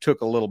of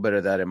took a little bit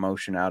of that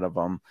emotion out of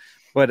them.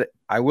 But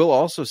I will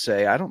also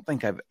say, I don't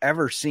think I've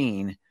ever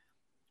seen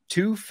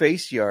 2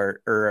 face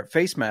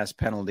mask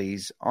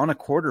penalties on a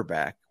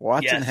quarterback.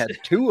 Watson had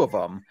 2 of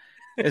them,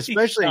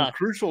 especially in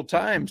crucial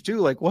times too.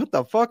 Like, what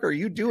the fuck are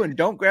you doing?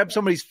 Don't grab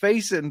somebody's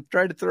face and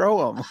try to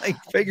throw them.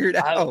 Like, figure it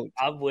out.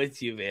 I'm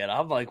with you, man.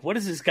 I'm like, what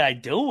is this guy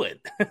doing?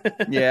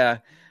 Yeah.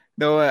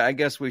 No, I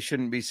guess we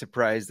shouldn't be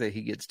surprised that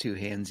he gets too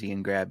handsy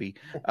and grabby.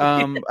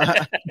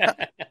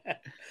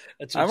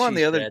 That's what I'm on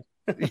the other.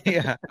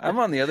 Yeah, I'm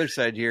on the other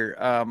side here.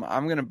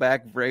 I'm going to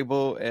back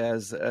Vrabel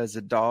as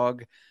a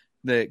dog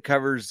that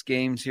covers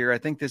games here. I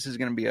think this is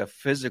going to be a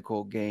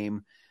physical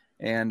game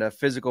and a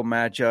physical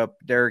matchup.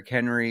 Derrick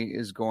Henry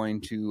is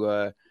going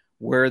to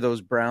wear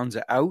those Browns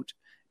out.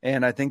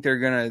 And I think they're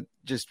going to,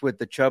 just with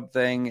the Chubb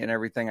thing and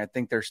everything, I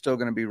think they're still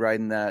going to be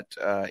riding that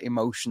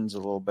emotions a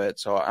little bit.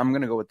 So I'm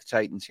going to go with the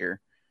Titans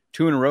here.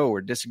 2 in a row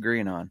we're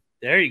disagreeing on.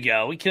 There you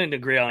go. We couldn't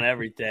agree on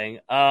everything.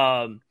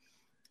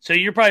 So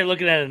you're probably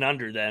looking at an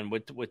under then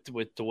with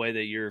the way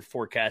that you're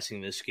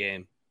forecasting this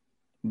game.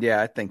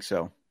 Yeah, I think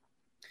so.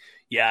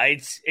 Yeah,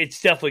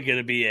 it's definitely going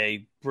to be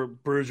a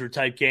bruiser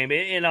type game.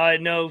 And I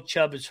know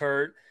Chubb is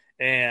hurt,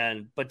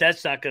 but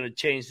that's not going to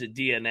change the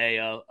DNA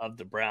of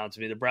the Browns. I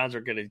mean, the Browns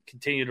are going to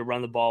continue to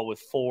run the ball with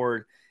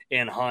Ford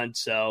and Hunt.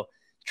 So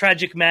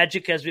tragic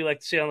magic, as we like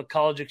to say on the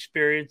college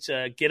experience,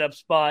 get up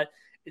spot.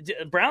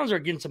 The Browns are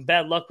getting some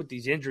bad luck with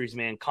these injuries,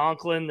 man.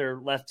 Conklin, their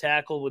left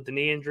tackle with the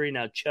knee injury,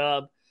 now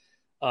Chubb.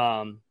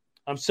 I'm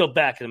still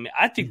backing them.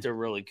 I think they're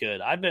really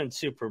good. I've been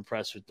super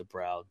impressed with the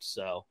Browns,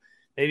 so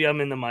maybe I'm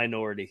in the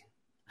minority.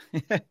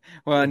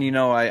 Well, and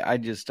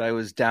I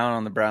was down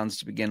on the Browns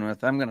to begin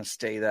with. I'm going to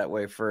stay that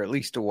way for at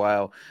least a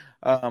while.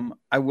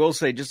 I will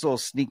say, just a little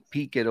sneak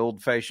peek at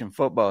old-fashioned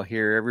football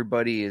here.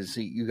 Everybody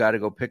you got to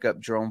go pick up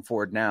Jerome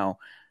Ford now.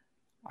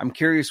 I'm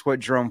curious what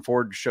Jerome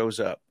Ford shows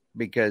up,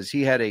 because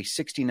he had a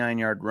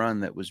 69-yard run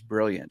that was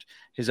brilliant.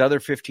 His other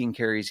 15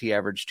 carries, he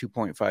averaged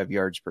 2.5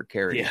 yards per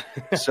carry. Yeah.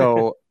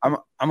 So I'm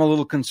a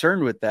little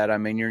concerned with that. I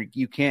mean,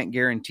 you can't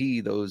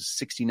guarantee those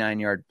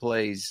 69-yard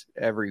plays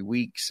every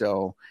week.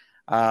 So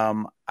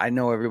I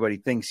know everybody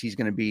thinks he's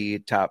going to be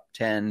top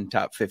 10,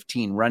 top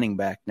 15 running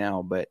back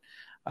now, but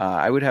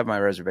I would have my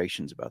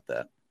reservations about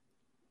that.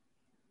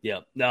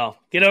 Yeah, no,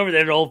 get over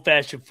there to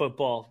old-fashioned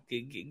football.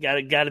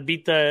 Got to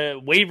beat the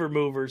waiver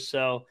movers.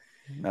 So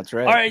that's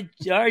right.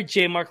 All right,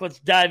 J. Mark. Let's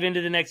dive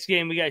into the next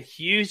game. We got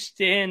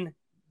Houston,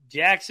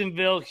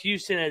 Jacksonville.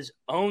 Houston has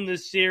owned the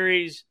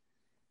series.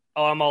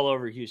 Oh, I'm all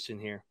over Houston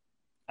here.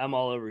 I'm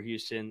all over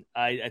Houston.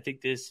 I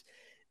think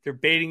they're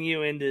baiting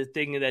you into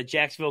thinking that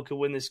Jacksonville could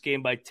win this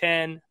game by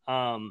 10.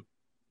 You'll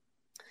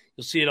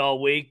see it all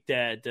week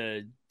that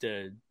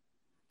the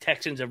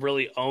Texans have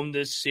really owned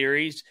this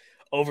series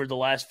over the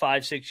last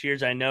 5-6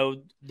 years. I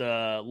know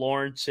the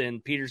Lawrence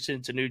and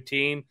Peterson's a new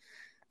team,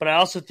 but I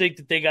also think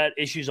that they got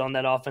issues on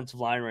that offensive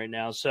line right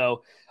now.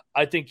 So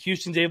I think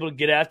Houston's able to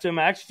get after them.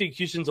 I actually think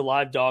Houston's a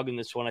live dog in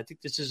this one. I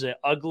think this is an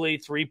ugly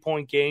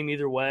 3-point game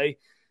either way.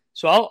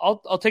 So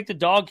I'll take the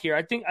dog here.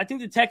 I think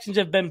the Texans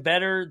have been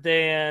better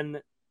than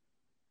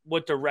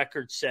what the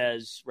record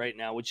says right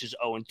now, which is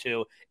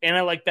 0-2. And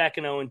I like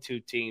backing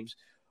 0-2 teams.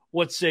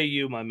 What say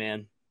you, my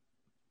man?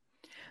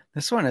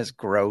 This one is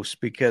gross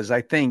because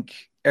I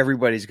think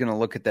everybody's going to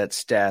look at that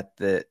stat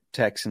that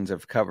Texans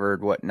have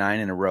covered, 9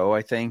 in a row,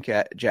 I think,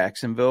 at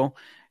Jacksonville.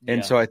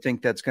 And so I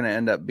think that's going to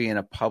end up being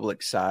a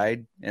public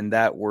side, and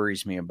that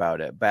worries me about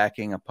it,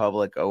 backing a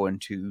public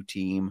 0-2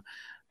 team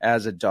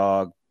as a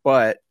dog.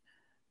 But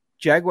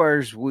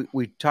Jaguars,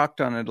 we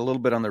talked on it a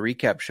little bit on the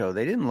recap show.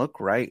 They didn't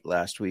look right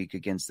last week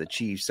against the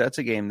Chiefs. That's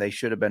a game they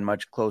should have been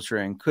much closer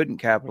and couldn't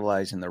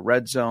capitalize in the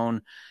red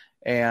zone.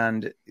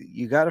 And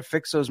you got to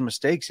fix those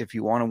mistakes if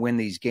you want to win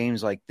these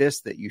games like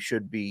this that you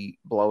should be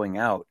blowing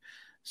out.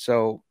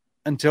 So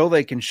until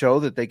they can show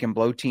that they can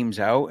blow teams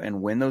out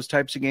and win those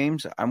types of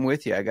games, I'm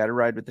with you. I got to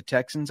ride with the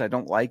Texans. I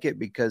don't like it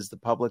because the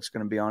public's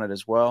going to be on it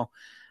as well.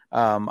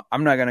 I'm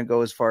not going to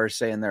go as far as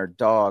saying they're a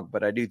dog,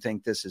 but I do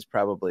think this is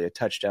probably a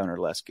touchdown or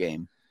less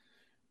game.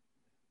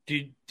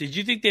 Did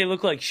you think they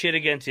looked like shit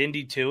against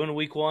Indy too in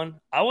week 1?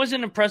 I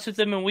wasn't impressed with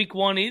them in week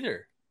 1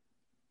 either.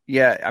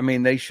 Yeah, I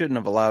mean, they shouldn't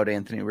have allowed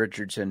Anthony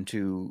Richardson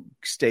to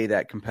stay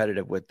that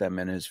competitive with them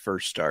in his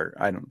first start,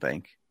 I don't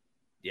think.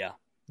 Yeah.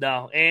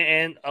 No,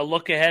 and a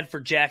look ahead for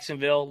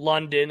Jacksonville,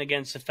 London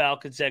against the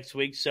Falcons next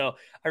week. So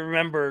I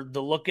remember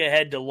the look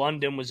ahead to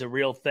London was a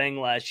real thing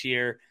last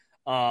year.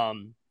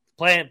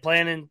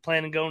 Planning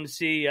going to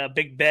see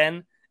Big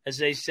Ben, as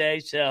they say.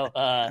 So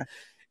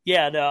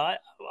yeah, no,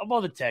 I'm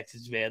on the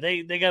Texans, man.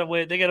 They got to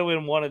win. They got to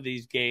win one of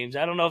these games.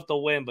 I don't know if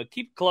they'll win, but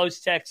keep close,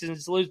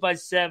 Texans. Lose by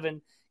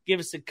 7, give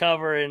us a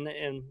cover,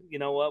 and you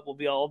know what?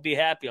 I'll be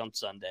happy on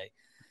Sunday.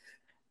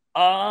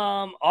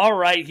 All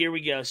right, here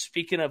we go.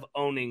 Speaking of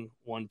owning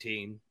one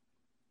team,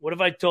 what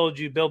have I told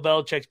you? Bill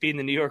Belichick's beating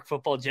the New York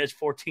Football Jets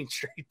 14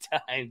 straight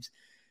times.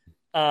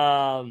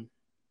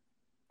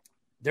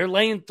 They're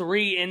laying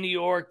 3 in New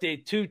York. They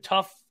had 2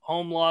 tough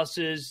home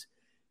losses.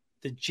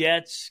 The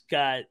Jets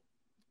got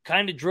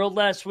kind of drilled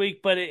last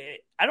week, but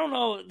I don't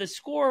know. The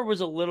score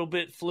was a little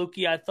bit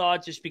fluky, I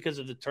thought, just because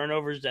of the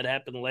turnovers that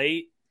happened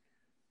late.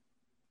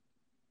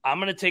 I'm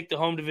going to take the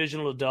home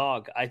divisional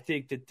dog. I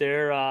think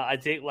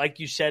that like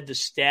you said, the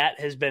stat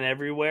has been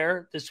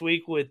everywhere this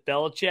week with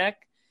Belichick.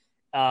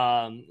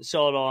 Saw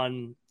it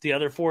on the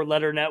other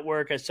 4-letter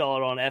network. I saw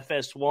it on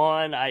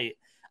FS1.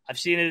 I've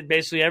seen it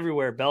basically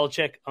everywhere.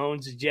 Belichick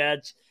owns the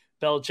Jets.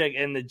 Belichick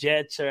and the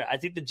Jets I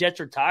think the Jets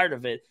are tired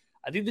of it.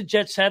 I think the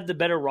Jets have the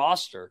better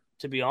roster,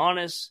 to be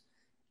honest.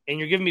 And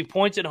you're giving me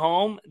points at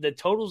home. The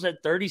total's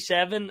at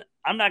 37.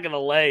 I'm not going to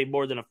lay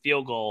more than a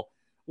field goal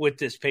with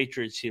this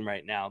Patriots team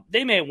right now.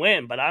 They may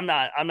win, but I'm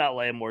not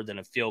laying more than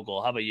a field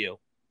goal. How about you?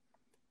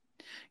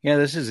 Yeah,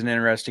 this is an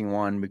interesting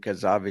one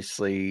because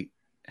obviously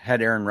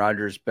had Aaron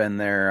Rodgers been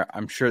there,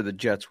 I'm sure the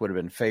Jets would have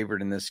been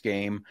favored in this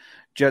game.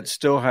 Jets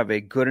still have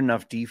a good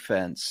enough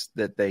defense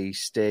that they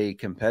stay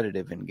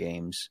competitive in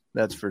games.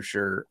 That's for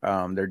sure.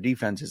 Their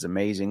defense is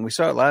amazing. We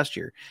saw it last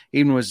year.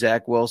 Even with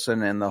Zach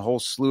Wilson and the whole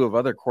slew of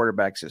other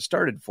quarterbacks that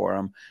started for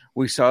them,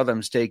 we saw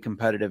them stay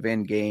competitive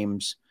in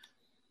games.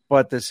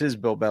 But this is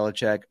Bill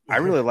Belichick. I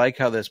really like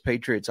how this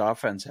Patriots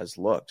offense has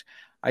looked.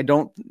 I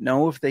don't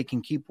know if they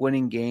can keep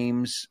winning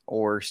games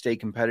or stay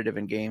competitive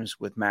in games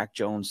with Mac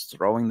Jones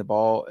throwing the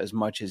ball as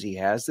much as he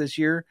has this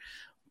year.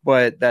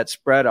 But that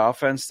spread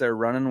offense they're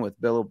running with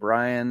Bill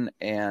O'Brien,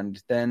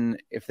 and then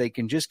if they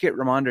can just get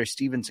Ramondre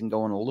Stevenson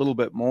going a little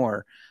bit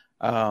more,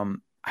 I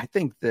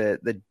think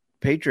that the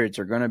Patriots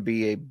are going to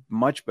be a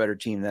much better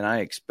team than I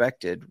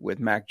expected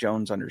with Mac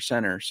Jones under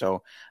center.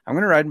 So I'm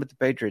going to ride with the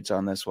Patriots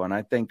on this one.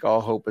 I think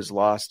all hope is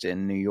lost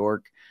in New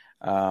York.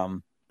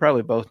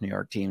 Probably both New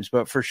York teams,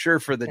 but for sure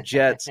for the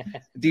Jets,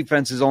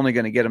 defense is only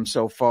going to get them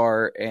so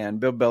far.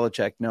 And Bill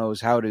Belichick knows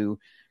how to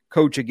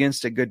coach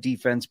against a good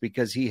defense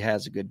because he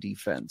has a good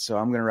defense. So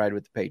I'm going to ride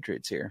with the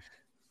Patriots here.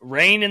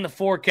 Rain in the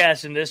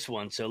forecast in this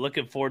one. So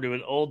looking forward to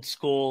an old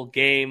school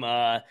game.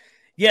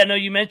 Yeah, no,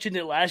 you mentioned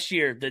it last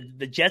year.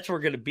 The Jets were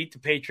going to beat the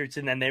Patriots,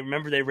 and then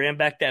they ran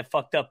back that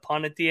fucked up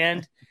punt at the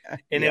end,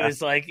 and It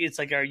was like,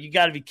 you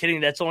got to be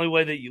kidding. That's the only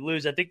way that you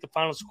lose. I think the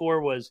final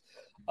score was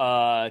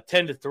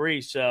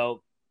 10-3.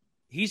 So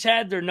he's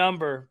had their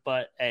number,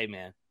 but hey,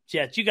 man,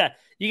 Jets, you got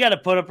to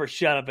put up or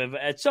shut up.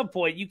 At some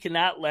point, you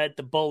cannot let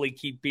the bully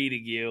keep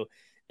beating you.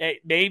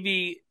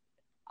 Maybe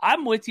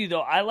I'm with you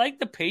though. I like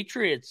the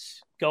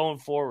Patriots going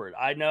forward.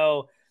 I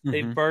know.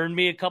 They've burned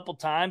me a couple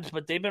times,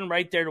 but they've been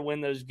right there to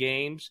win those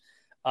games.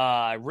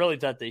 I really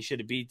thought they should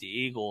have beat the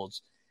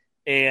Eagles.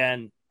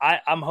 And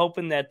I'm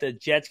hoping that the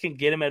Jets can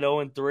get them at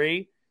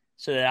 0-3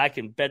 so that I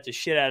can bet the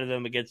shit out of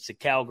them against the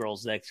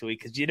Cowgirls next week.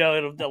 Because,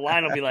 the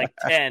line will be like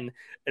 10,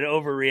 an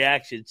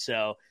overreaction.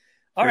 So,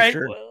 all right,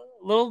 sure.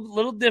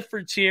 Little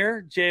difference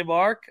here,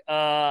 J-Mark.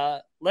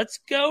 Let's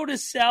go to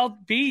South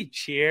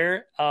Beach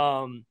here.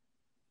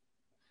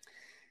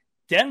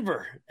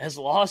 Denver has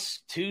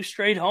lost 2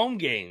 straight home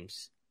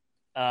games.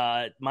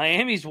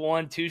 Miami's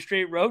won 2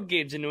 straight road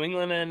games in New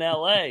England and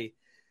LA.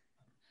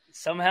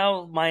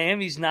 Somehow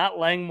Miami's not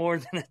laying more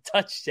than a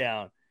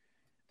touchdown.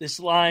 This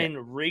line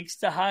reeks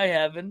to high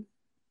heaven.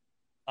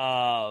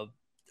 I'm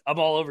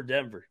all over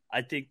Denver.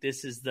 I think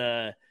this is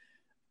the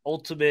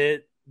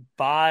ultimate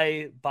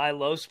buy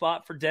low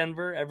spot for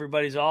Denver.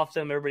 Everybody's off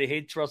them. Everybody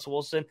hates Russell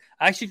Wilson.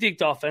 I actually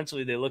think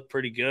offensively they look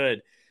pretty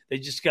good. They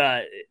just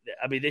got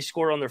 – they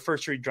scored on their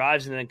first 3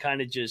 drives and then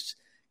kind of just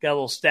got a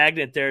little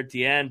stagnant there at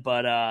the end.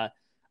 But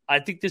I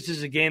think this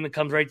is a game that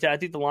comes right down – I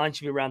think the line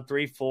should be around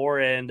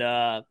 3-4, and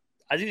I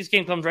think this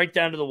game comes right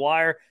down to the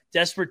wire.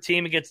 Desperate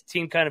team against a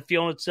team kind of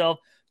feeling itself.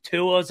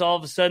 Tua's all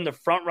of a sudden the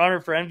front runner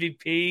for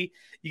MVP.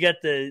 You got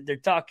they're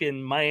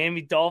talking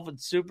Miami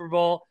Dolphins Super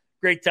Bowl.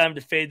 Great time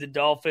to fade the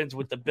Dolphins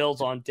with the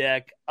Bills on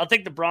deck. I'll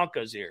take the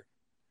Broncos here.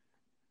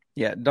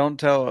 Yeah, don't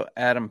tell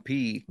Adam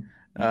P.,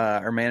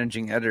 our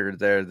managing editor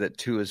there, that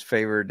Tua is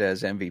favored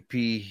as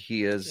MVP.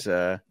 He has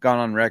gone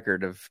on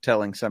record of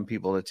telling some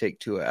people to take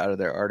Tua out of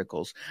their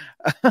articles.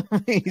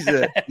 He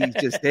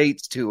just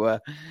hates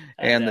Tua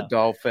and the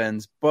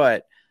Dolphins.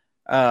 But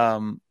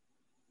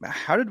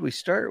how did we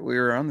start? We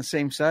were on the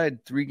same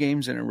side 3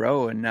 games in a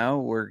row, and now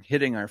we're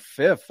hitting our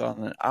 5th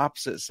on the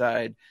opposite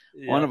side.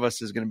 Yeah. One of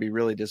us is going to be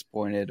really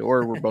disappointed,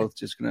 or we're both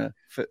just going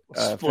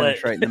to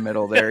finish right in the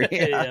middle there.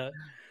 Yeah.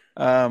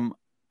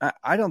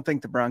 I don't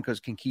think the Broncos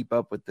can keep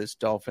up with this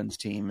Dolphins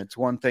team. It's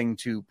one thing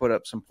to put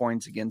up some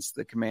points against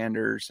the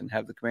Commanders and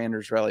have the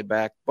Commanders rally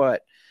back,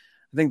 but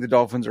I think the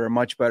Dolphins are a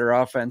much better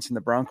offense, and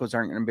the Broncos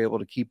aren't going to be able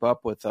to keep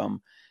up with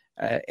them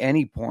at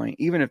any point,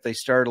 even if they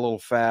start a little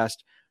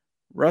fast.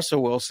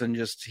 Russell Wilson,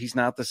 he's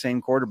not the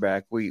same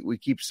quarterback. We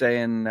keep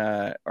saying,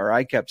 or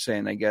I kept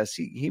saying, I guess,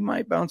 he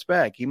might bounce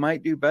back. He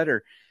might do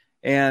better.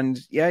 And,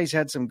 yeah, he's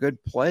had some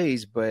good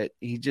plays, but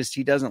he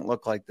doesn't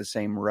look like the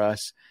same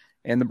Russ.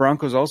 And the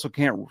Broncos also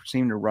can't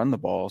seem to run the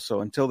ball.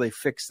 So until they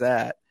fix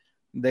that,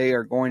 they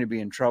are going to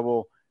be in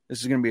trouble. This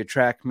is going to be a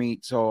track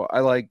meet. So I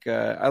like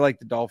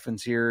the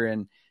Dolphins here.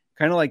 And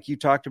kind of like you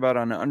talked about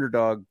on the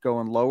underdog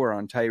going lower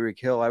on Tyreek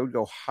Hill, I would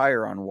go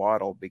higher on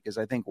Waddle because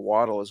I think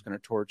Waddle is going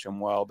to torch him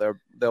well.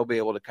 They'll be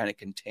able to kind of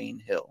contain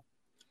Hill.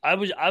 I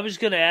was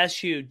going to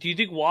ask you, do you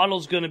think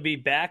Waddle's going to be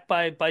back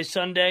by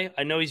Sunday?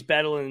 I know he's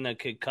battling a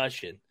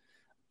concussion.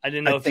 I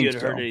didn't know if you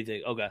had heard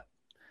anything. Okay.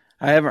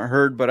 I haven't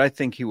heard, but I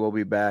think he will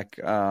be back.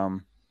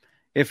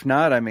 If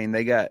not,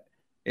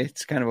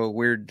 it's kind of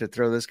weird to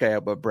throw this guy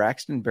out, but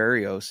Braxton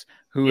Berrios,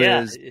 who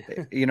is,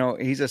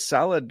 he's a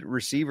solid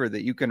receiver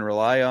that you can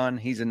rely on.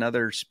 He's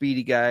another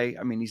speedy guy.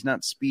 He's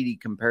not speedy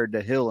compared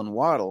to Hill and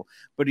Waddle,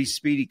 but he's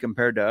speedy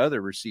compared to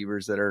other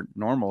receivers that are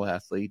normal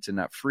athletes and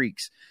not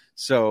freaks.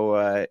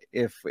 So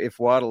if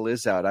Waddle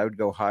is out, I would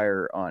go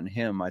higher on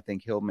him. I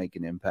think he'll make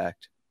an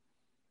impact.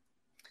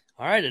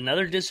 All right,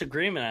 another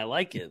disagreement. I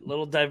like it. A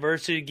little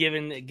diversity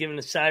given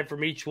aside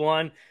from each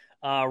one.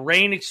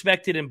 Rain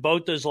expected in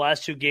both those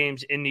last 2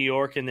 games in New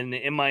York and then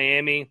in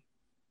Miami.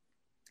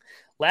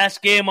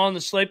 Last game on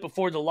the slate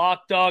before the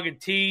lock, dog, and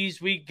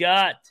tease, we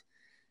got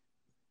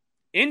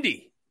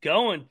Indy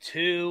going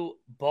to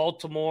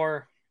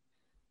Baltimore.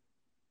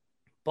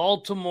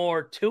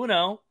 Baltimore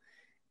 2-0.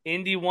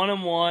 Indy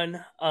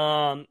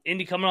 1-1.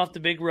 Indy coming off the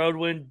big road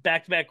win,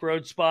 back-to-back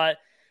road spot.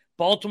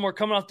 Baltimore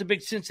coming off the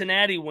big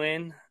Cincinnati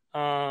win.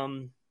 I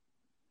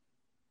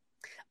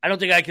don't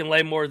think I can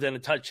lay more than a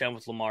touchdown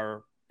with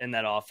Lamar in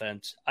that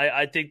offense.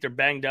 I think they're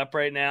banged up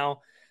right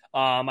now.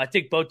 I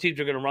think both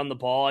teams are going to run the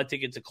ball. I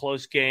think it's a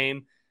close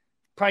game.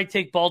 Probably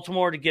take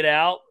Baltimore to get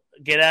out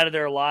of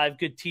there alive.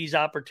 Good tease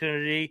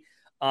opportunity.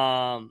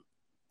 I'll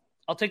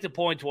take the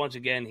points once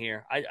again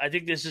here. I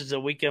think this is a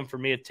weekend for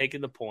me of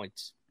taking the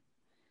points.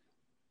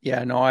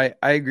 Yeah, no, I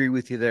agree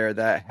with you there.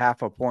 That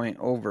 0.5 point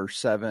over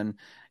 7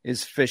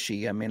 is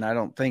fishy. I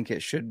don't think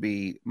it should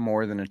be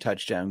more than a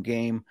touchdown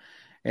game.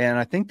 And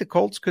I think the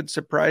Colts could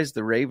surprise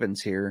the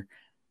Ravens here.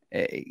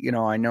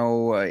 I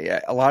know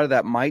a lot of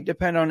that might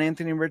depend on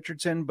Anthony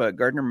Richardson, but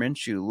Gardner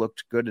Minshew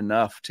looked good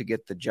enough to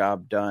get the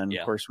job done.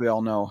 Yeah. Of course, we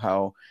all know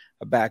how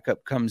a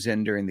backup comes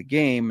in during the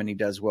game and he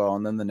does well.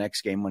 And then the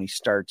next game when he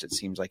starts, it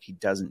seems like he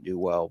doesn't do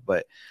well.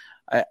 But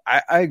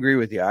I agree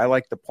with you. I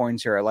like the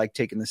points here. I like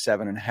taking the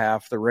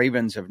 7.5. The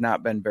Ravens have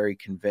not been very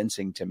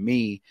convincing to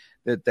me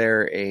that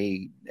they're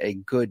a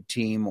good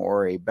team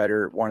or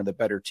one of the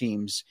better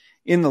teams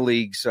in the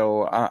league.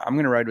 So I'm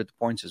going to ride with the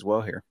points as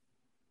well here.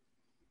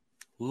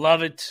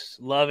 Love it.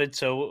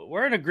 So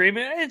we're in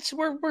agreement.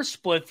 We're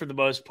split for the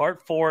most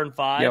part, 4 and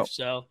 5. Yep.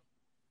 So,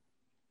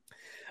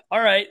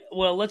 all right.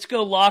 Well, let's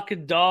go lock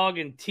and dog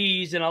and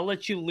tease, and I'll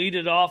let you lead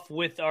it off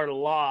with our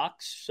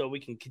locks so we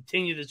can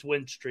continue this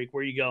win streak.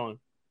 Where are you going?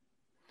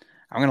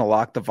 I'm going to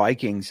lock the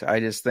Vikings. I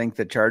just think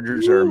the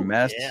Chargers are a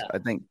mess. Yeah. I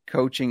think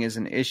coaching is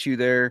an issue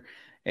there,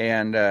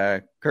 and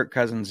Kirk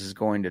Cousins is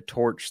going to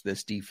torch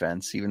this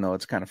defense, even though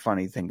it's kind of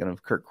funny thinking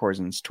of Kirk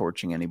Cousins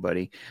torching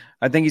anybody.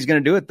 I think he's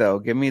going to do it, though.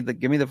 Give me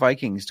the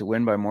Vikings to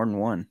win by more than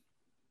 1.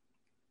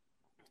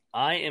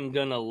 I am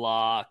going to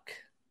lock.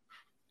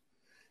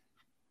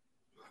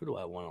 Who do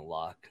I want to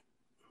lock?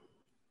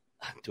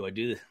 Do I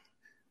do this?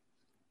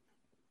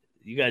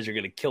 You guys are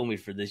going to kill me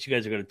for this. You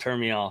guys are going to turn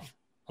me off.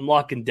 I'm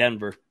locking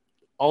Denver.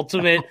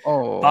 Ultimate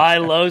buy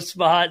low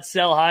spot,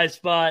 sell high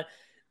spot.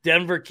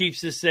 Denver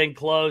keeps this thing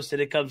close,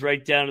 and it comes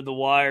right down to the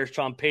wire.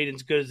 Sean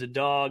Payton's good as a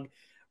dog.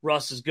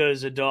 Russ is good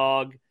as a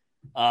dog.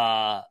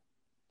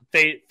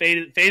 Fading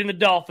the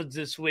Dolphins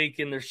this week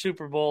in their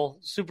Super Bowl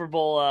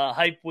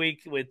hype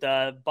week with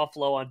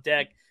Buffalo on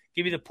deck.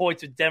 Give me the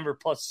points with Denver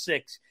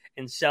 +6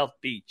 in South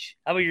Beach.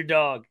 How about your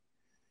dog?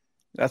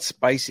 That's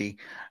spicy.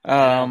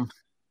 Gosh,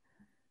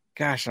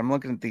 I'm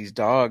looking at these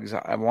dogs.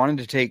 I wanted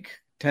to take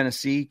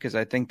Tennessee because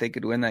I think they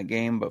could win that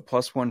game, but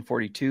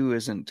 +142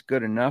 isn't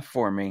good enough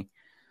for me.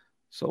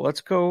 So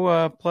let's go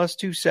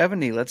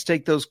 +270. Let's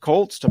take those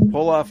Colts to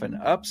pull off an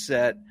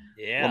upset.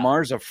 Yeah.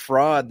 Lamar's a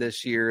fraud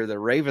this year. The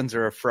Ravens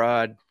are a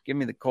fraud. Give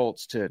me the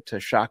Colts to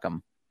shock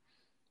them.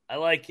 I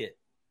like it.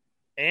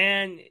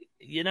 And,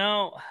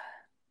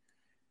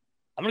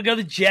 I'm going to go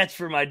the Jets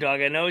for my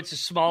dog. I know it's a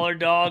smaller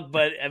dog,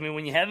 but,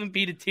 when you haven't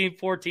beat a team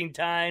 14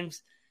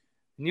 times,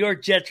 New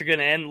York Jets are going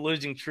to end the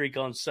losing streak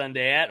on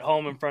Sunday at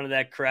home in front of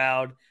that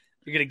crowd.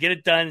 You're going to get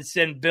it done and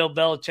send Bill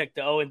Belichick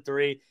to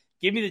 0-3.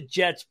 Give me the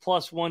Jets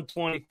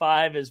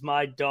 +125 as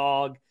my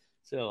dog.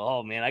 So,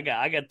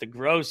 I got the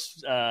gross.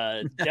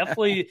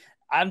 Definitely,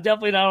 I'm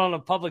definitely not on the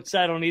public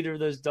side on either of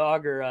those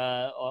dog or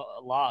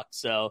locks.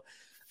 So,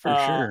 for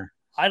sure.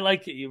 I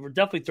like it. We're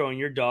definitely throwing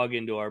your dog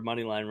into our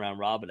money line round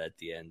robin at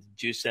the end.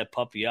 Juice that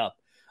puppy up.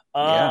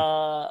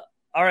 All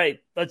right,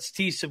 let's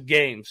tease some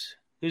games.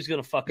 Who's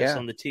going to fuck us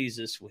on the tease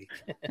this week?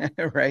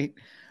 Right.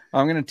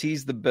 I'm going to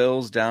tease the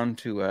Bills down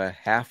to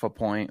 0.5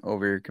 point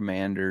over your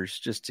Commanders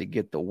just to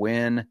get the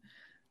win.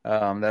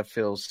 That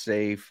feels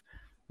safe.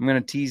 I'm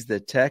going to tease the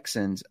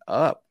Texans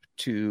up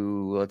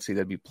to, let's see,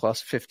 that'd be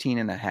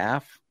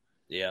 +15.5.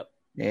 Yep.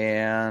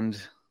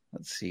 And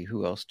let's see,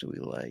 who else do we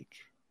like?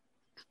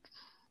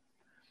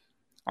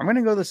 I'm going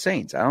to go the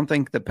Saints. I don't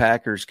think the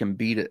Packers can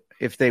beat it.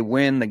 If they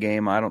win the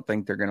game, I don't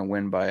think they're going to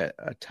win by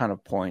a ton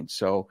of points.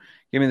 So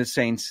give me the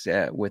Saints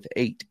with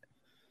 8.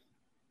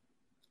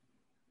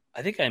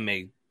 I think I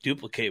may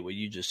duplicate what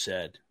you just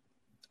said.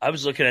 I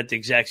was looking at the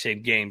exact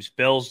same games.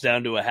 Bills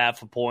down to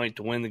 0.5 point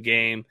to win the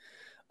game.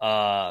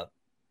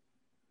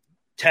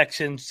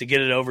 Texans to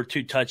get it over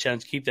 2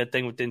 touchdowns, keep that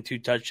thing within 2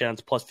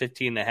 touchdowns,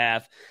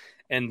 +15.5.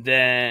 And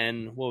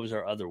then what was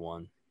our other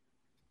one?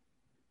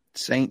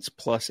 Saints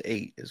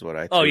 +8 is what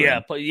I threw. Oh,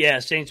 yeah.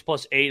 Saints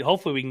 +8.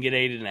 Hopefully we can get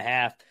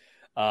 8.5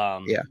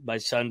 by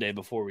Sunday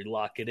before we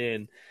lock it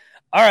in.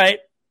 All right.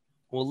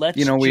 Well, let's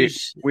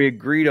we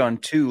agreed on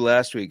 2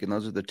 last week, and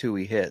those are the 2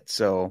 we hit.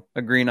 So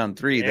agreeing on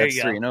 3, that's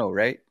 3-0,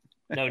 right?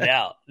 No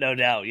doubt.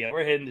 Yeah,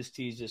 we're hitting this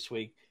tease this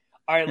week.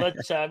 All right,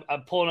 let's. I'm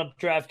pulling up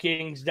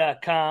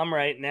DraftKings.com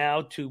right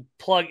now to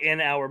plug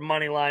in our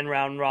money line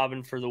round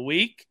robin for the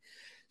week.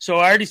 So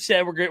I already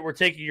said we're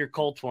taking your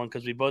Colts one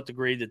because we both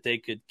agreed that they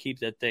could keep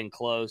that thing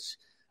close.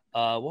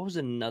 What was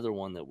another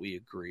one that we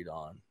agreed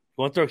on? You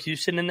want to throw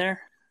Houston in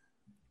there?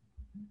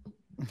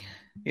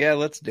 Yeah,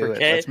 let's do it.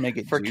 Let's make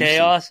it for juicy.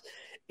 Chaos.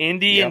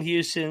 Indy and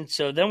Houston.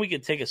 So then we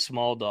could take a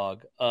small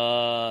dog.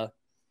 You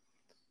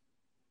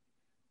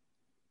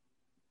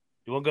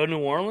want to go New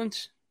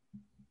Orleans?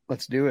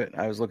 Let's do it.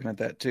 I was looking at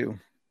that too.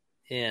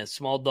 Yeah,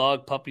 small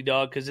dog, puppy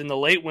dog. Because in the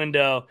late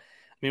window,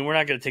 we're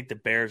not going to take the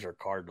Bears or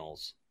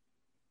Cardinals.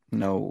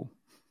 No.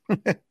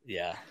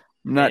 Yeah.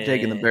 I'm not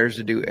taking the Bears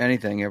to do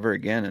anything ever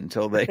again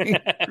until they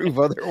prove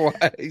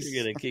otherwise.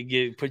 You're going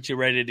to put you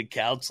right into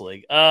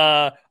counseling.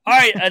 All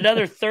right,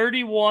 another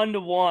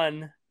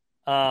 31-1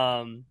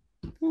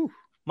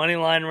 money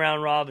line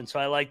round robin. So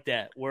I like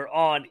that. We're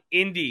on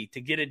Indy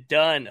to get it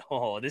done.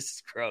 Oh, this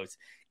is gross.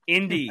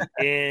 Indy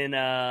in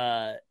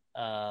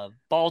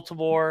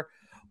Baltimore.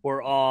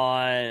 We're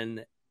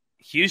on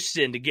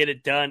Houston to get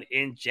it done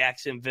in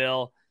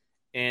Jacksonville.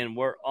 And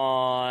we're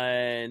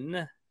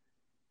on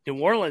New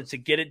Orleans to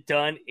get it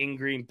done in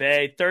Green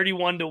Bay.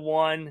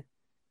 31-1.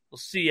 We'll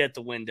see you at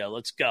the window.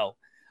 Let's go.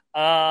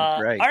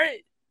 Right. All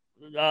right.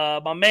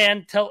 My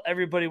man, tell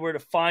everybody where to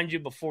find you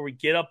before we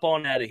get up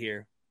on out of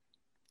here.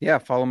 Yeah,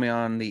 follow me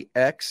on the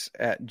X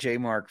at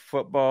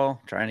JMarkFootball.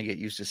 Trying to get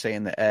used to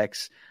saying the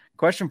X.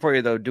 Question for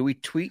you, though. Do we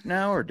tweet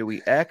now or do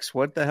we X?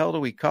 What the hell do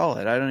we call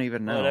it? I don't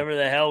even know. Whatever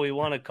the hell we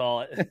want to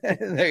call it.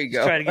 There you go.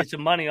 Just try to get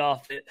some money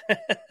off it.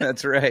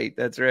 That's right.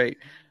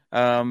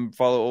 Follow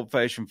Old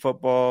Fashioned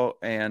Football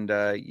and,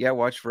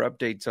 watch for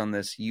updates on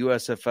this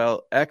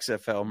USFL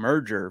XFL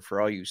merger for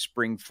all you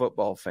spring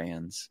football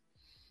fans.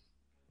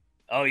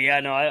 Oh, yeah.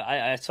 No,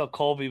 I saw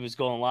Colby was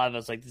going live. I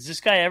was like, does this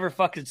guy ever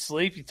fucking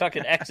sleep? You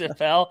talking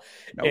XFL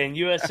and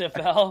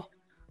USFL?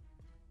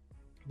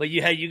 But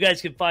you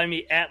guys can find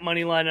me at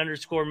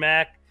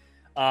Moneyline_Mac.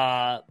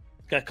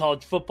 Got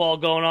college football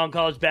going on.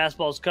 College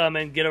basketball's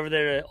coming. Get over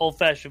there to Old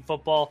Fashioned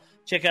Football.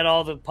 Check out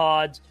all the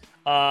pods.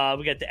 We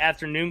got the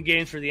afternoon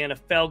games for the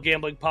NFL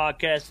Gambling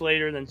Podcast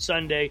later. And then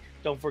Sunday,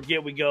 don't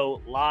forget, we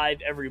go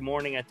live every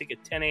morning, I think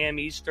at 10 a.m.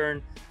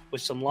 Eastern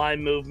with some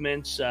line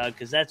movements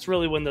because that's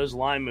really when those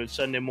line moves,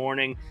 Sunday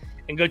morning.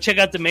 And go check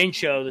out the main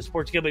show, the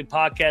Sports Gambling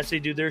Podcast. They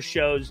do their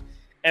shows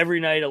every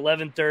night,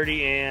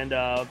 11:30.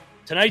 And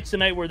tonight's the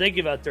night where they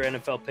give out their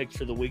NFL picks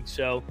for the week.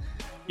 So,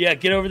 yeah,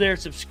 get over there,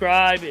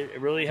 subscribe. It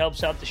really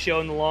helps out the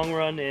show in the long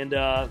run. And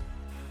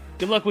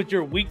good luck with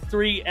your Week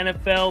 3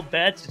 NFL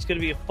bets. It's going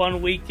to be a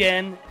fun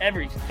weekend.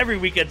 Every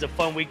weekend's a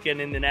fun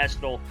weekend in the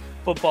National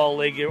Football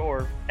League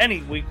or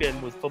any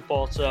weekend with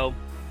football. So,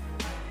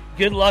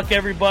 Good luck,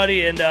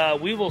 everybody,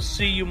 and we will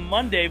see you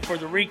Monday for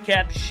the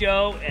recap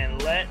show,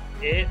 and let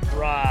it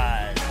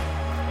ride.